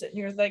mind, I'm sitting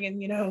here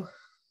thinking, you know,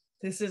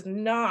 this is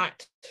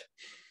not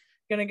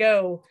going to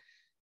go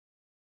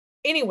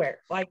anywhere.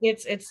 Like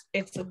it's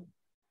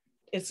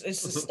a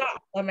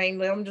stop. I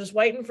mean, I'm just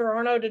waiting for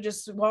Arno to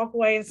just walk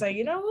away and say,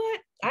 you know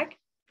what, I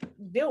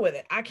deal with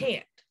it. I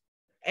can't.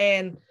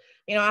 And,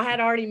 you know, I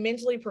had already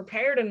mentally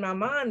prepared in my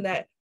mind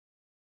that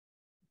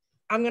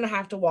I'm going to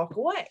have to walk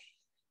away.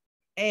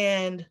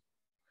 And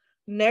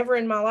never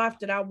in my life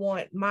did I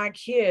want my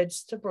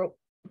kids to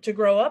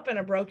grow up in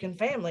a broken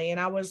family. And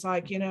I was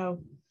like, you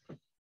know,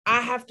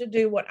 I have to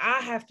do what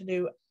I have to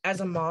do as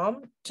a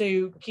mom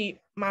to keep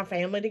my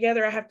family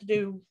together. I have to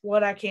do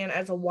what I can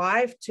as a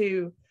wife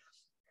to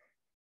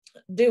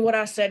do what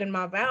I said in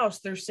my vows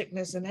through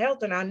sickness and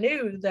health. And I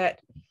knew that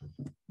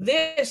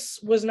this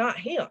was not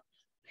him.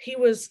 He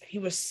was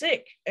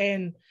sick.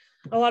 And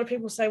a lot of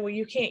people say, well,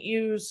 you can't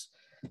use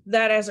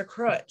that as a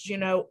crutch. You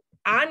know,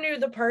 I knew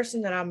the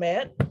person that I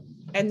met,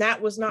 and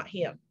that was not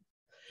him.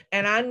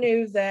 And I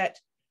knew that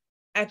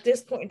at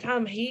this point in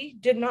time, he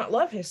did not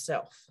love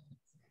himself.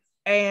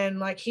 And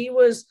like he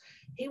was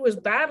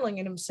battling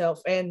in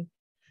himself. And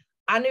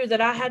I knew that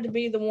I had to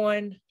be the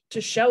one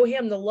to show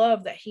him the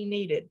love that he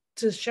needed,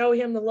 to show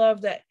him the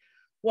love that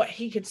what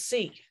he could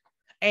see.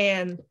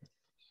 And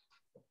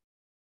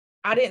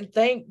I didn't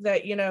think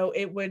that, you know,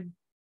 it would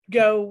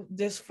go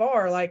this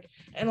far. Like,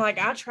 and like,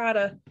 I try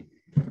to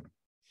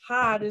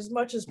hide as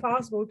much as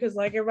possible because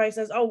like everybody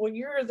says, oh, well,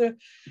 and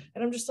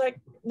I'm just like,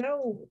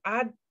 no,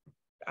 I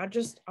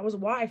was a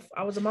wife.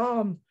 I was a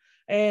mom.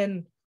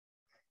 And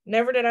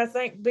never did I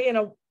think being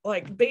a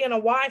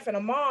wife and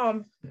a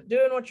mom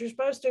doing what you're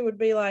supposed to would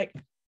be like,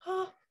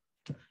 huh?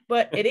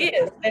 But it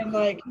is. And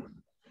like,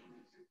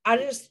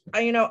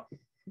 you know,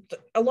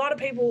 a lot of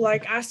people,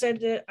 like I said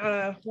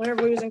that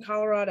whenever we was in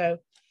Colorado,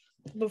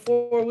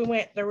 before we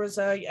went, there was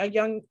a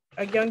young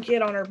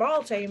kid on our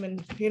ball team,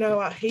 and you know,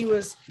 he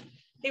was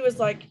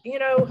like, you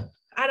know,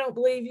 I don't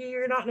believe you.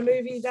 You're not in a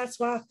movie. That's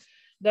why.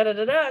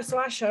 So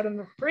I showed him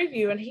the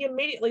preview, and he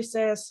immediately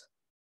says,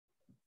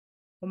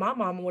 well, my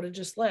mama would have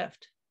just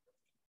left.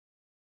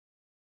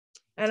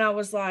 And I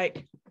was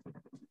like,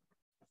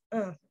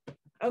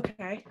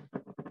 okay.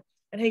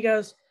 And he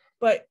goes,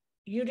 but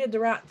you did the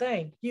right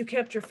thing. You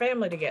kept your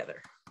family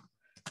together.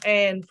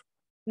 And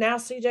now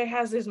CJ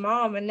has his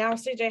mom, and now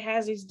CJ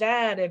has his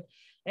dad,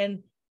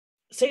 and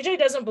CJ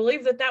doesn't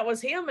believe that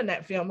was him in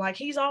that film. Like,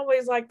 he's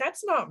always like,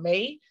 that's not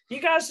me.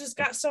 You guys just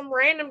got some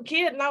random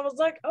kid. And I was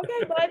like,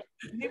 okay, bud,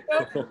 you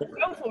go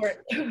for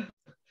it.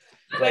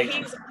 But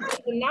he's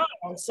not.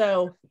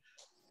 So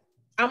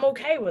I'm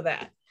okay with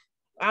that.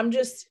 I'm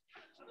just,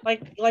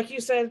 like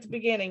you said at the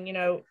beginning, you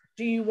know,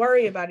 do you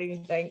worry about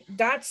anything?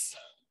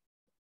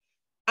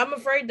 I'm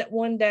afraid that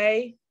one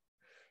day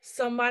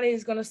somebody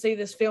is going to see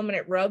this film and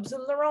it rubs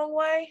them the wrong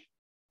way,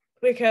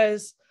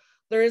 because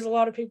there is a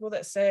lot of people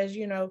that says,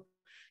 you know,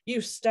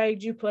 you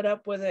stayed, you put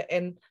up with it.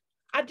 And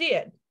I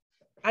did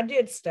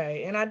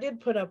stay and I did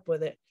put up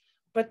with it,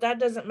 but that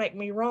doesn't make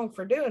me wrong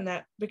for doing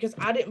that, because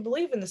I didn't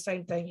believe in the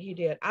same thing he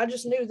did. I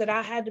just knew that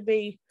I had to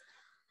be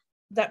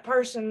that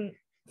person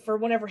for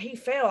whenever he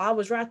fell, I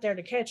was right there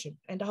to catch him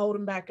and to hold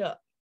him back up.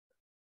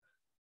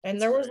 And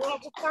there was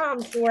lots of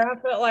times where I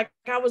felt like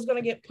I was going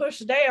to get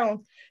pushed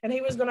down and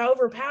he was going to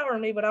overpower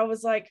me. But I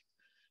was like,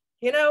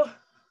 you know,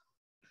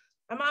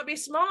 I might be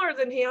smaller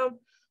than him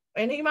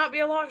and he might be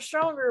a lot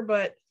stronger,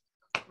 but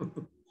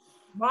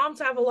moms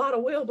have a lot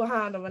of will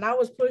behind them. And I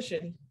was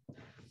pushing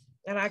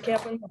and I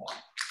kept him up.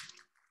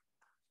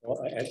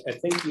 Well, I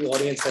think the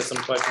audience has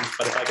some questions,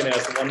 but if I can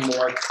ask one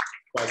more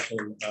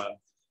question,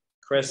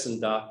 Chris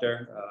and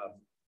Doctor,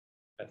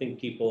 I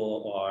think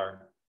people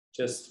are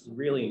just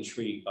really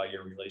intrigued by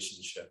your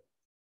relationship.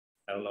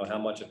 I don't know how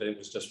much of it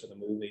was just for the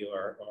movie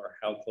or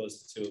how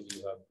close the two of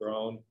you have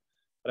grown,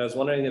 but I was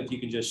wondering if you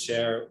could just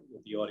share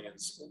with the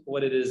audience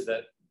what it is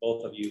that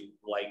both of you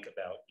like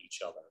about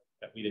each other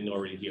that we didn't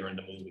already hear in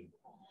the movie.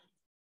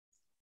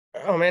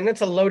 Oh man,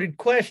 that's a loaded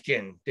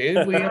question,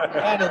 dude. We have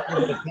got a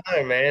little bit of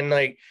time, man.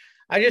 Like,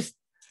 I'm just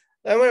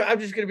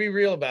gonna be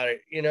real about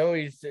it. You know,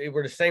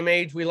 we're the same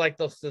age. We like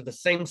the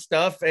same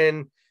stuff,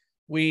 and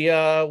we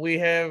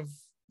have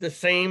the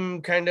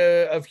same kind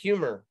of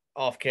humor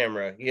off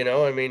camera. You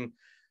know, I mean,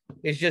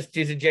 he's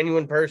a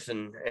genuine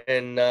person,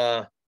 and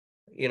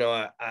you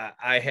know,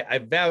 I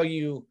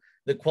value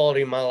the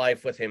quality of my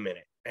life with him in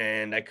it,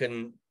 and I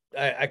couldn't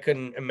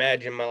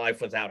imagine my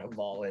life without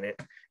Heval in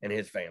it and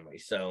his family.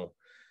 So,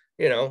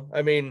 you know,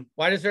 I mean,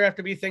 why does there have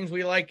to be things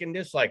we like and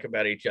dislike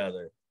about each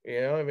other?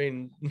 You know, I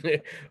mean,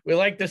 we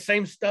like the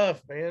same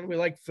stuff, man. We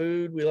like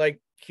food, we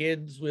like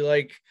kids, we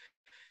like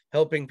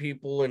helping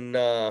people, and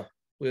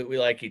we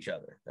like each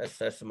other. That's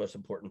the most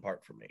important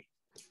part for me.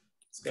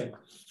 That's good.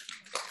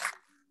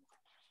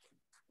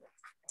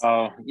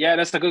 Yeah,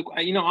 that's a good,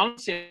 you know,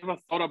 honestly, I never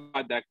thought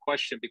about that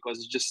question because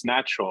it's just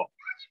natural.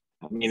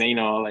 I mean, you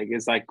know, like,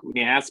 it's like when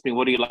you ask me,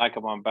 what do you like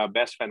about my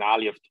best friend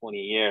Ali of 20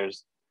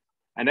 years?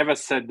 I never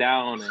sat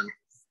down and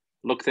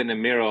looked in the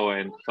mirror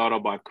and thought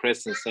about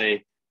Chris and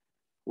say,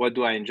 what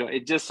do I enjoy?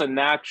 It's just a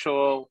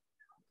natural,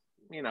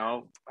 you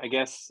know, I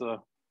guess,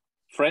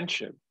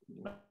 friendship.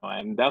 You know?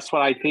 And that's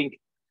what I think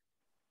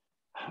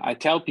I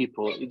tell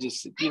people. It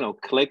just, you know,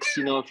 clicks,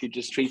 you know, if you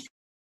just treat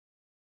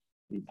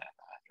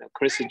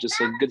Chris is just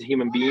a good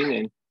human being.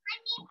 And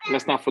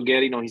let's not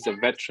forget, you know, he's a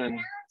veteran.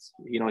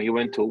 You know, he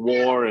went to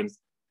war and,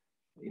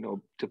 you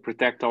know, to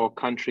protect our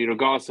country,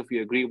 regardless if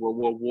you agree with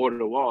what war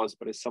there was,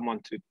 but as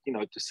someone to, you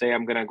know, to say,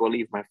 I'm going to go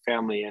leave my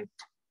family and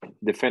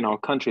defend our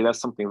country,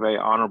 that's something very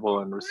honorable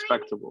and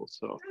respectable.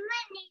 So,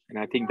 and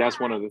I think that's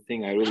one of the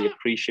things I really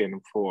appreciate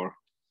him for.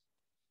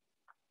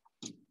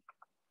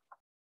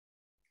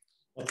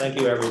 Well, thank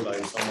you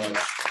everybody so much.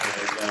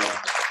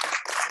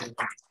 And,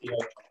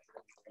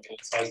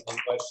 has any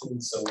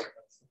questions, so if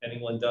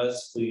anyone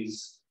does,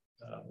 please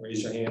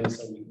raise your hand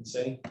so we can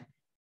see.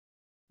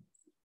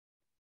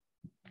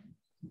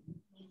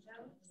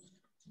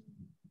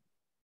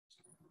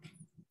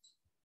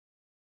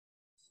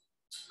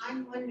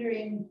 I'm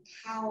wondering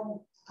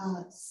how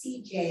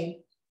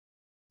CJ,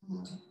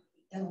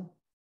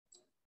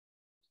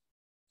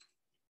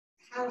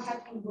 how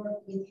have you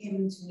worked with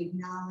him to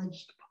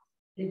acknowledge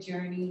the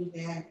journey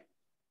that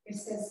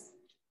Chris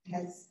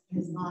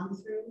has gone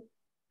through?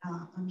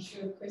 I'm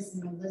sure Chris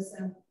and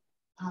Melissa,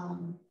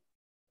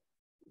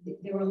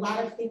 there were a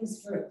lot of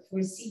things for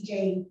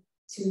CJ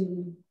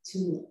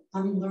to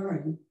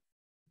unlearn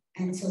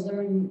and to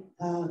learn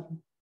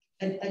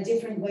a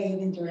different way of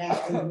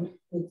interacting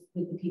with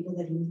the people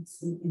that he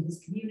meets in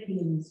his community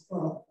and his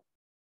world.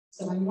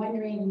 So I'm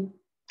wondering,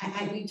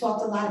 we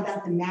talked a lot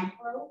about the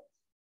macro,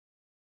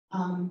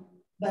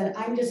 but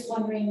I'm just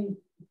wondering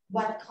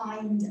what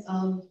kind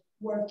of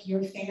work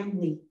your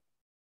family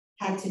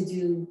had to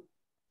do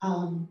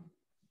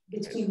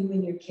between you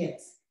and your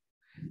kids.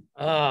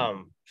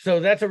 So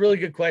that's a really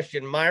good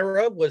question.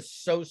 Myra was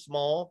so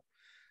small.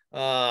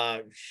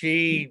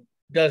 She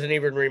doesn't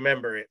even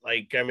remember it.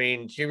 Like, I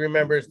mean, she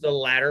remembers the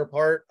latter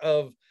part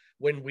of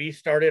when we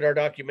started our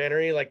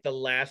documentary, like the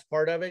last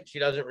part of it. She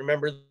doesn't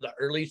remember the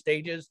early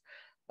stages.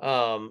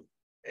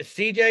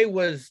 CJ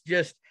was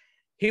just,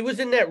 he was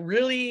in that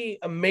really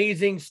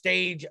amazing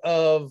stage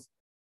of,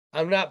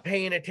 I'm not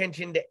paying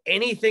attention to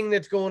anything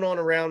that's going on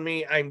around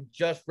me. I'm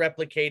just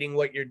replicating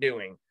what you're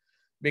doing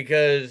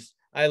because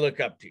I look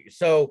up to you.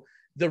 So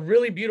the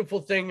really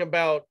beautiful thing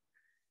about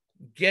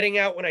getting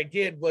out when I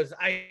did was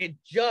I had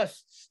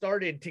just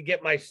started to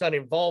get my son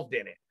involved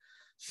in it.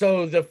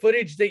 So the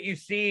footage that you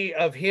see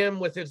of him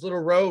with his little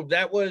robe,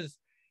 that was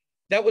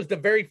the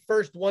very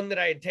first one that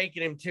I had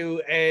taken him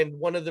to, and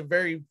one of the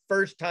very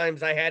first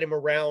times I had him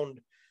around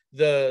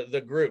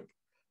the group.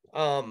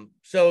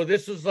 So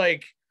this was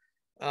like,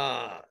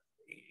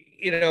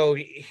 you know,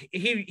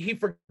 he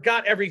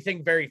forgot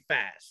everything very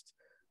fast.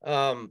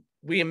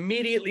 We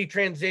immediately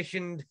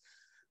transitioned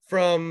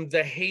from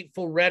the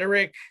hateful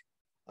rhetoric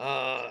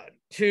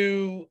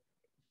to,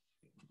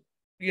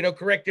 you know,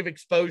 corrective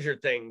exposure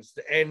things.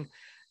 And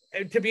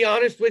to be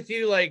honest with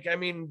you, like, I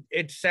mean,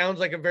 it sounds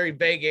like a very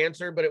vague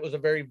answer, but it was a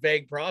very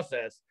vague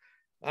process.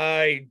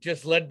 I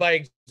just led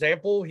by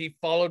example. He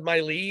followed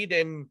my lead,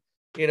 and,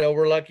 you know,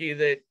 we're lucky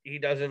that he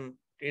doesn't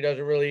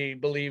really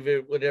believe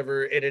it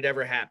had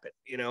ever happened,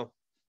 you know?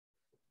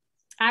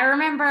 I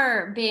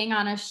remember being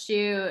on a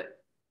shoot,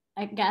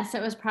 I guess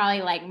it was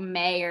probably like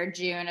May or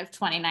June of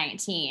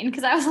 2019,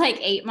 because I was like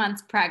 8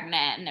 months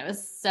pregnant and it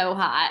was so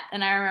hot.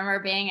 And I remember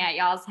being at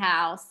y'all's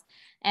house,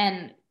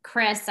 and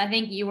Chris, I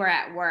think you were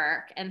at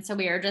work. And so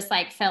we were just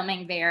like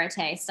filming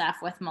verite stuff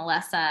with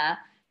Melissa.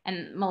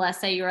 And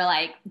Melissa, you were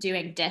like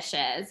doing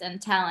dishes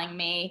and telling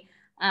me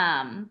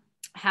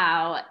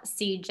how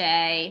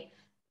CJ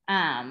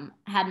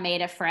had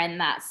made a friend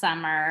that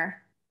summer.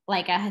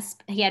 Like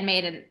he had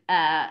made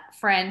a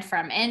friend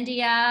from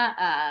India,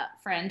 a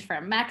friend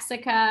from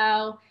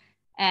Mexico,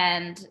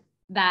 and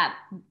that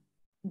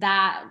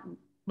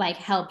like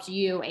helped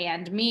you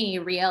and me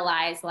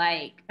realize,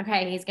 like,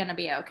 okay, he's gonna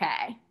be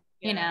okay,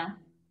 yeah. You know.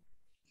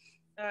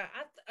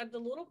 The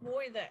little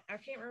boy that I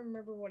can't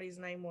remember what his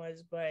name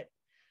was, but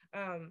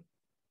the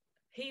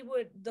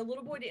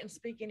little boy didn't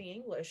speak any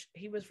English.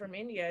 He was from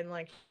India, and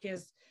like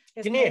his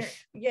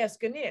Ganesh. Yes,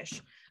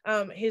 Ganesh.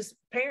 His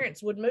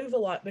parents would move a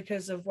lot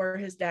because of where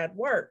his dad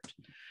worked.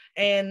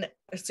 And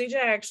CJ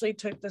actually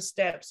took the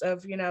steps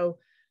of, you know,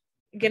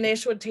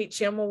 Ganesh would teach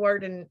him a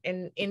word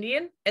in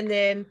Indian, and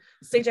then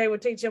CJ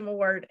would teach him a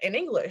word in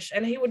English.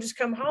 And he would just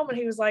come home and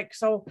he was like,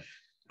 so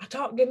I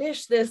taught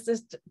Ganesh this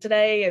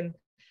today, and,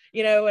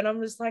 you know, and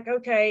I'm just like,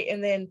 okay.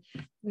 And then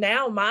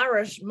now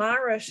Myra,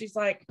 she's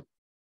like,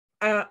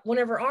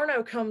 whenever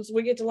Arno comes,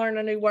 we get to learn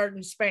a new word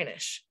in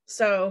Spanish.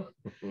 So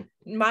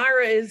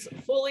Myra is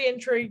fully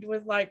intrigued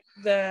with like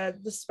the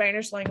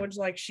Spanish language.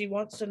 Like she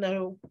wants to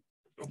know.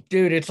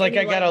 Dude, it's like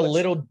I got a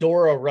little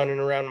Dora running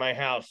around my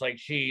house. Like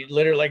she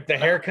literally, like the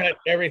haircut,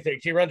 everything.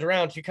 She runs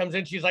around, she comes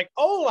in, she's like,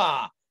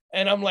 hola.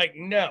 And I'm like,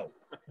 no.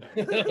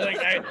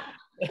 Like,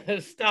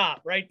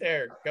 stop right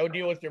there. Go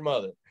deal with your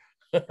mother.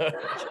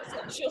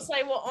 She'll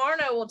say, well,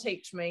 Arno will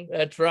teach me.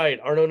 That's right.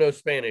 Arno knows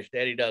Spanish.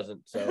 Daddy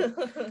doesn't. So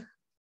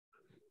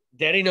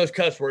Daddy knows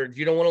cuss words.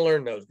 You don't want to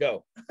learn those.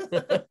 Go.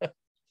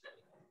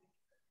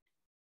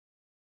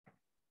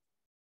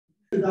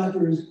 The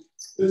doctor is,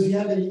 does he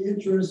have any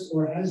interest,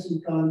 or has he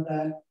gone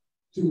back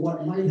to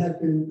what might have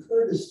been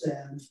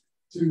Kurdistan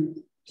to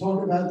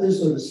talk about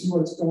this, or to see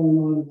what's going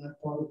on in that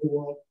part of the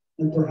world,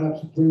 and perhaps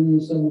bringing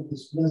some of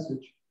this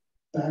message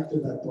back to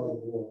that part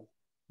of the world?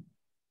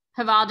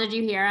 Heval, did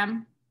you hear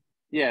him?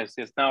 Yes,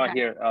 now I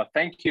hear.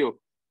 Thank you.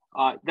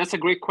 That's a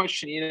great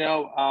question. You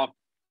know,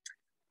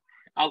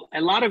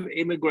 a lot of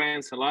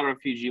immigrants, a lot of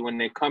refugees, when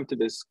they come to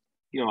this,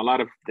 you know, a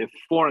lot of the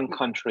foreign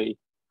country,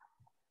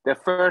 the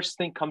first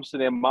thing comes to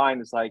their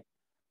mind is like,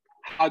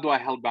 how do I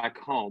help back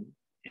home?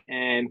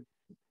 And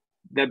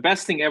the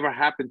best thing ever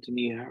happened to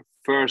me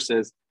first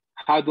is,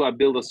 how do I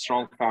build a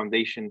strong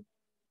foundation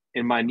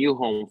in my new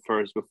home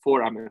first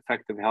before I'm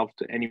effective help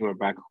to anywhere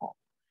back home?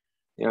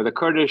 You know, the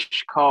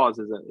Kurdish cause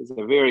is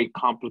a very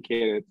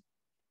complicated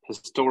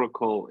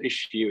historical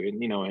issue in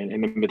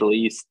the Middle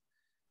East.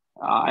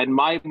 And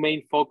my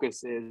main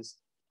focus is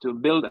to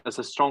build as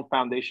a strong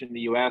foundation in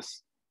the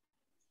US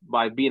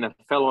by being a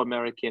fellow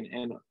American,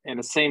 and at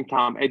the same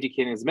time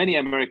educating as many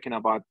Americans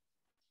about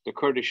the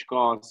Kurdish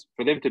cause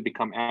for them to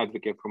become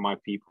advocate for my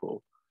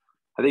people.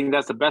 I think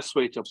that's the best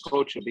way to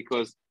approach it,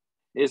 because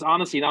it's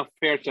honestly not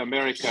fair to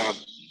America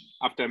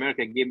after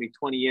America gave me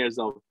 20 years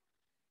of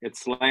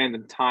its land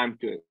and time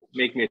to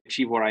make me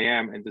achieve where I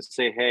am, and to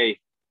say, hey,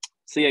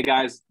 see you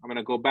guys, I'm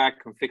gonna go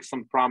back and fix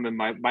some problem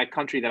in my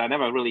country that I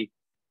never really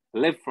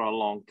lived for a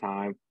long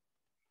time.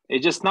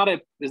 It's just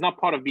it's not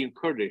part of being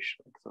Kurdish.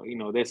 So, you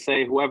know, they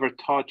say whoever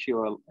taught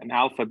you an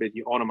alphabet,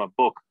 you owe them a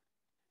book.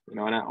 You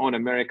know, and I own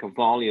America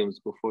volumes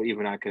before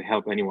even I could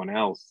help anyone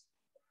else.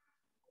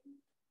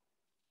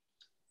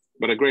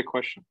 But a great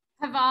question.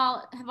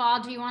 Heval,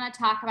 do you want to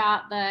talk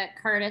about the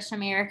Kurdish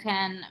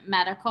American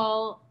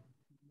medical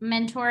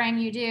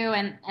mentoring you do,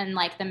 and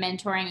like the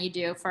mentoring you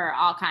do for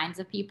all kinds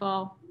of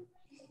people?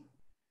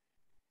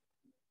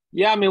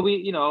 Yeah, I mean,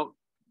 you know,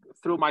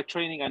 through my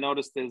training, I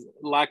noticed there's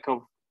lack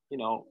of, you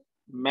know,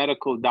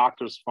 medical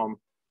doctors from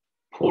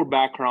poor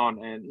background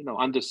and, you know,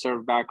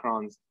 underserved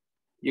backgrounds.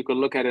 You could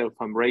look at it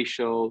from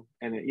racial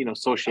and, you know,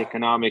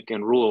 socioeconomic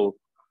and rural.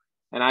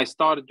 And I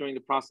started during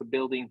the process of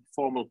building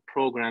formal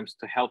programs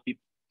to help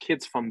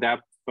kids from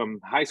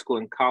high school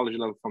and college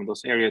level from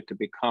those areas to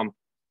become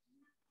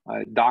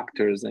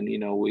doctors. And, you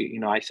know,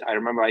 I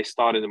remember I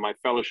started in my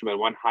fellowship at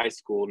one high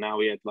school. Now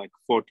we had like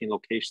 14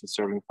 locations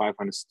serving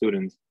 500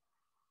 students,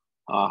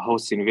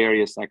 hosting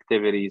various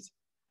activities.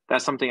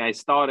 That's something I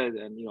started,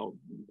 and, you know,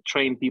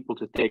 train people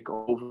to take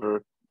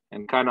over,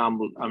 and kind of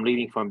I'm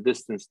leading from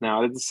distance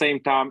now. At the same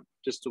time,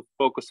 just to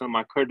focus on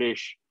my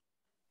Kurdish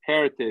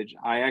heritage,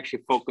 I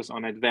actually focus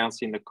on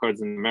advancing the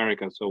Kurds in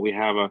America. So we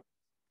have a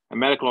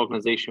medical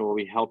organization where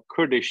we help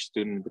Kurdish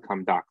students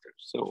become doctors.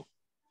 So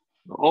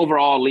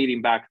overall,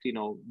 leading back to, you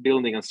know,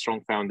 building a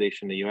strong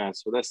foundation in the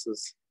US. So this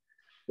is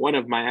one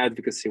of my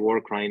advocacy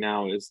work right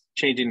now, is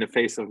changing the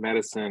face of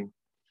medicine.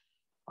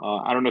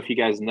 I don't know if you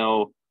guys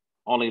know,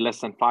 only less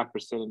than 5%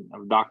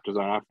 of doctors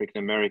are African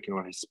American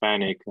or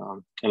Hispanic,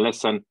 and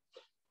less than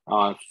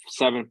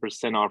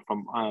 7% are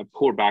from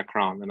poor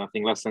background, and I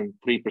think less than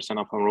 3%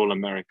 are from rural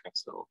America.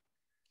 So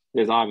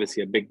there's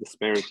obviously a big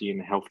disparity in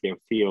the healthcare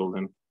field,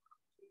 and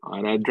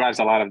that drives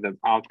a lot of the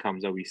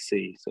outcomes that we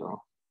see.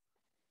 So,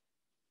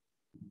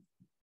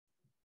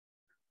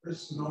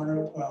 Chris and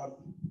Arno,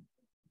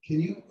 can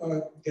you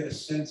get a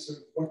sense of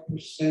what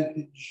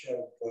percentage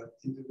of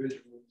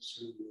individuals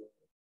who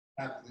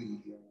have the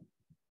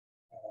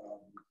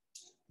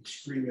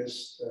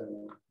extremist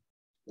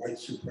white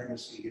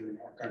supremacy here in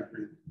our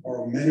country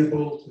are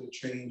amenable to the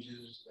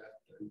changes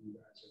that you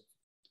guys have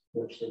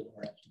worked so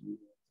hard to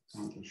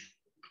accomplish?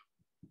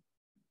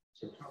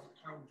 So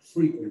how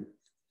frequent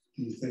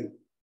do you think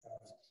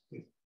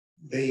if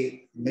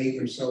they made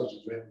themselves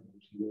available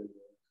to you,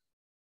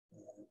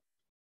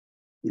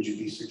 would you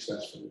be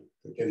successful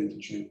at getting to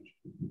change?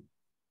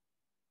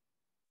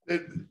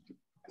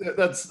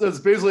 That's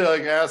basically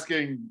like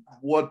asking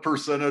what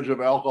percentage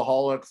of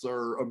alcoholics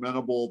are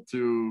amenable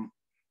to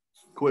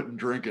quitting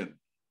drinking.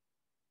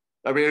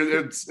 I mean,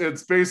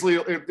 it's basically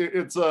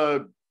it's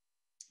a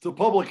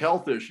public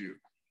health issue,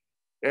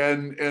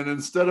 and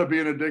instead of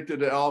being addicted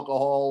to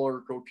alcohol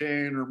or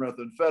cocaine or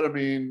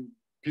methamphetamine,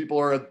 people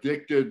are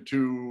addicted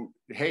to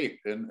hate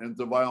and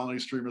to violent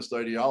extremist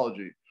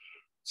ideology.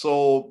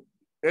 So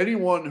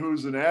anyone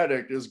who's an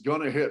addict is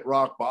going to hit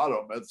rock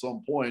bottom at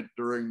some point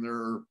during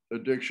their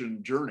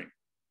addiction journey.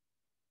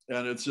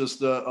 And it's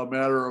just a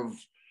matter of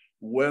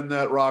when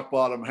that rock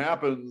bottom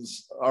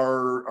happens,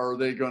 are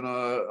they going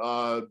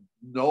to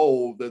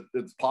know that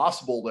it's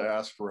possible to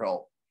ask for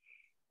help?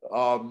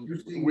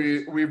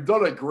 We've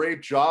done a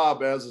great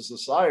job as a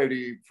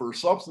society for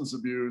substance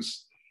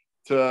abuse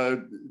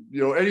to, you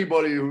know,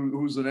 anybody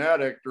who's an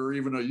addict or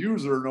even a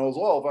user knows,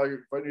 well, if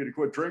I need to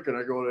quit drinking,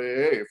 I go to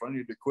AA. If I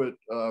need to quit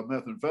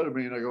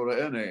methamphetamine, I go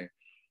to NA.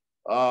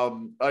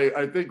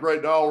 I think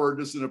right now we're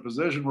just in a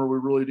position where we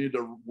really need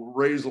to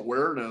raise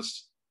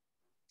awareness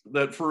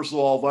that, first of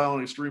all,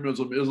 violent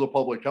extremism is a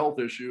public health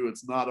issue.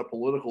 It's not a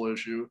political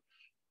issue.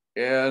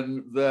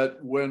 And that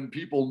when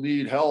people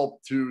need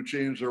help to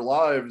change their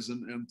lives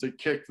and to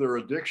kick their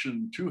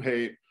addiction to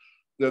hate,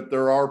 that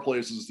there are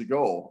places to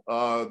go.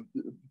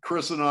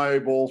 Chris and I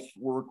both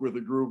work with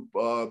a group.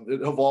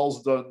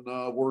 Heval's done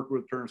work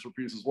with Parents for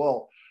Peace as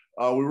well.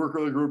 We work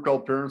with a group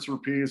called Parents for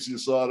Peace. You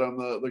saw it on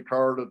the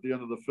card at the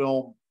end of the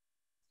film.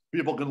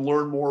 People can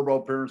learn more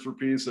about Parents for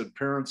Peace at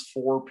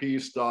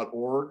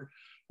parentsforpeace.org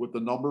with the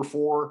number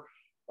 4.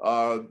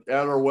 At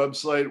our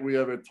website, we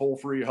have a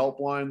toll-free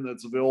helpline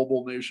that's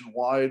available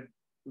nationwide.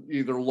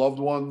 Either loved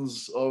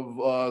ones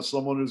of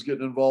someone who's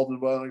getting involved in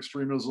violent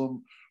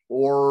extremism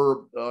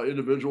or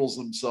individuals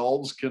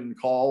themselves can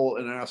call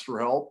and ask for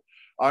help.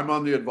 I'm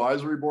on the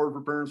advisory board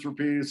for Parents for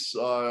Peace.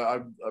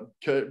 I'm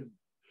kind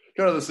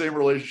of the same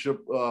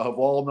relationship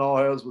Heval now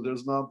has with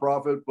his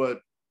nonprofit, but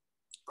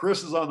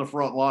Chris is on the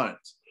front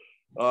lines.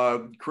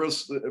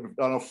 Chris,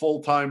 on a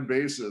full-time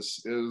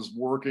basis, is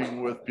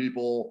working with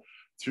people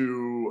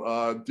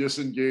to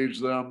disengage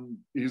them.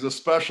 He's a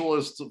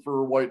specialist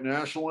for white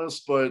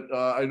nationalists, but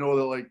I know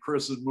that like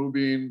Chris and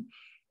Mubin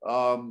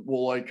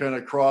will like kind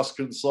of cross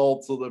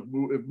consult, so that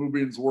if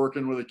Mubin's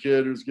working with a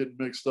kid who's getting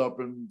mixed up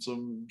in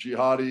some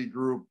jihadi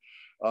group,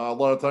 a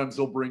lot of times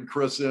they'll bring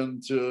Chris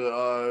in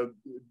to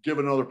give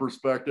another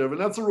perspective, and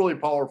that's a really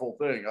powerful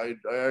thing. I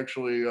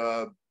actually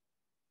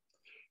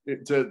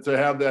to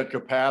have that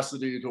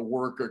capacity to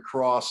work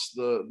across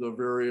the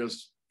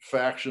various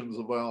factions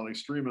of violent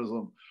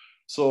extremism.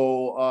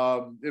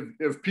 So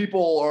if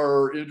people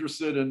are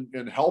interested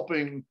in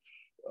helping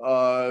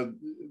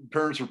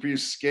Parents for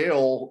Peace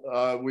scale,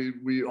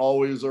 we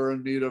always are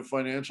in need of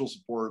financial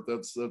support.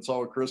 That's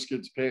how Chris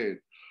gets paid.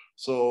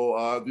 So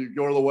if you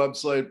go to the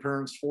website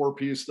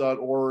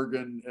parentsforpeace.org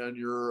and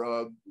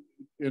you're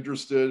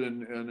interested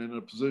and in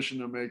a position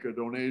to make a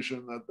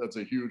donation, that's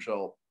a huge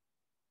help.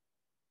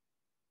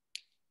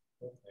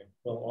 Okay.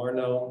 Well,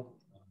 Arno,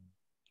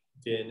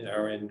 Din,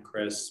 Erin,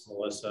 Chris,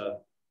 Melissa,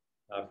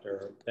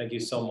 Dr. Thank you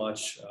so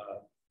much.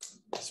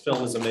 This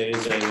film is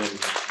amazing, and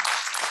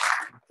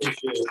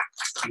appreciate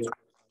it.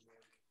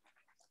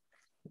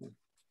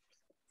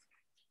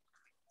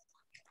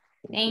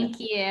 Thank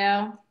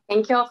you.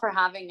 Thank you all for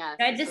having us.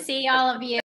 Good to see all of you.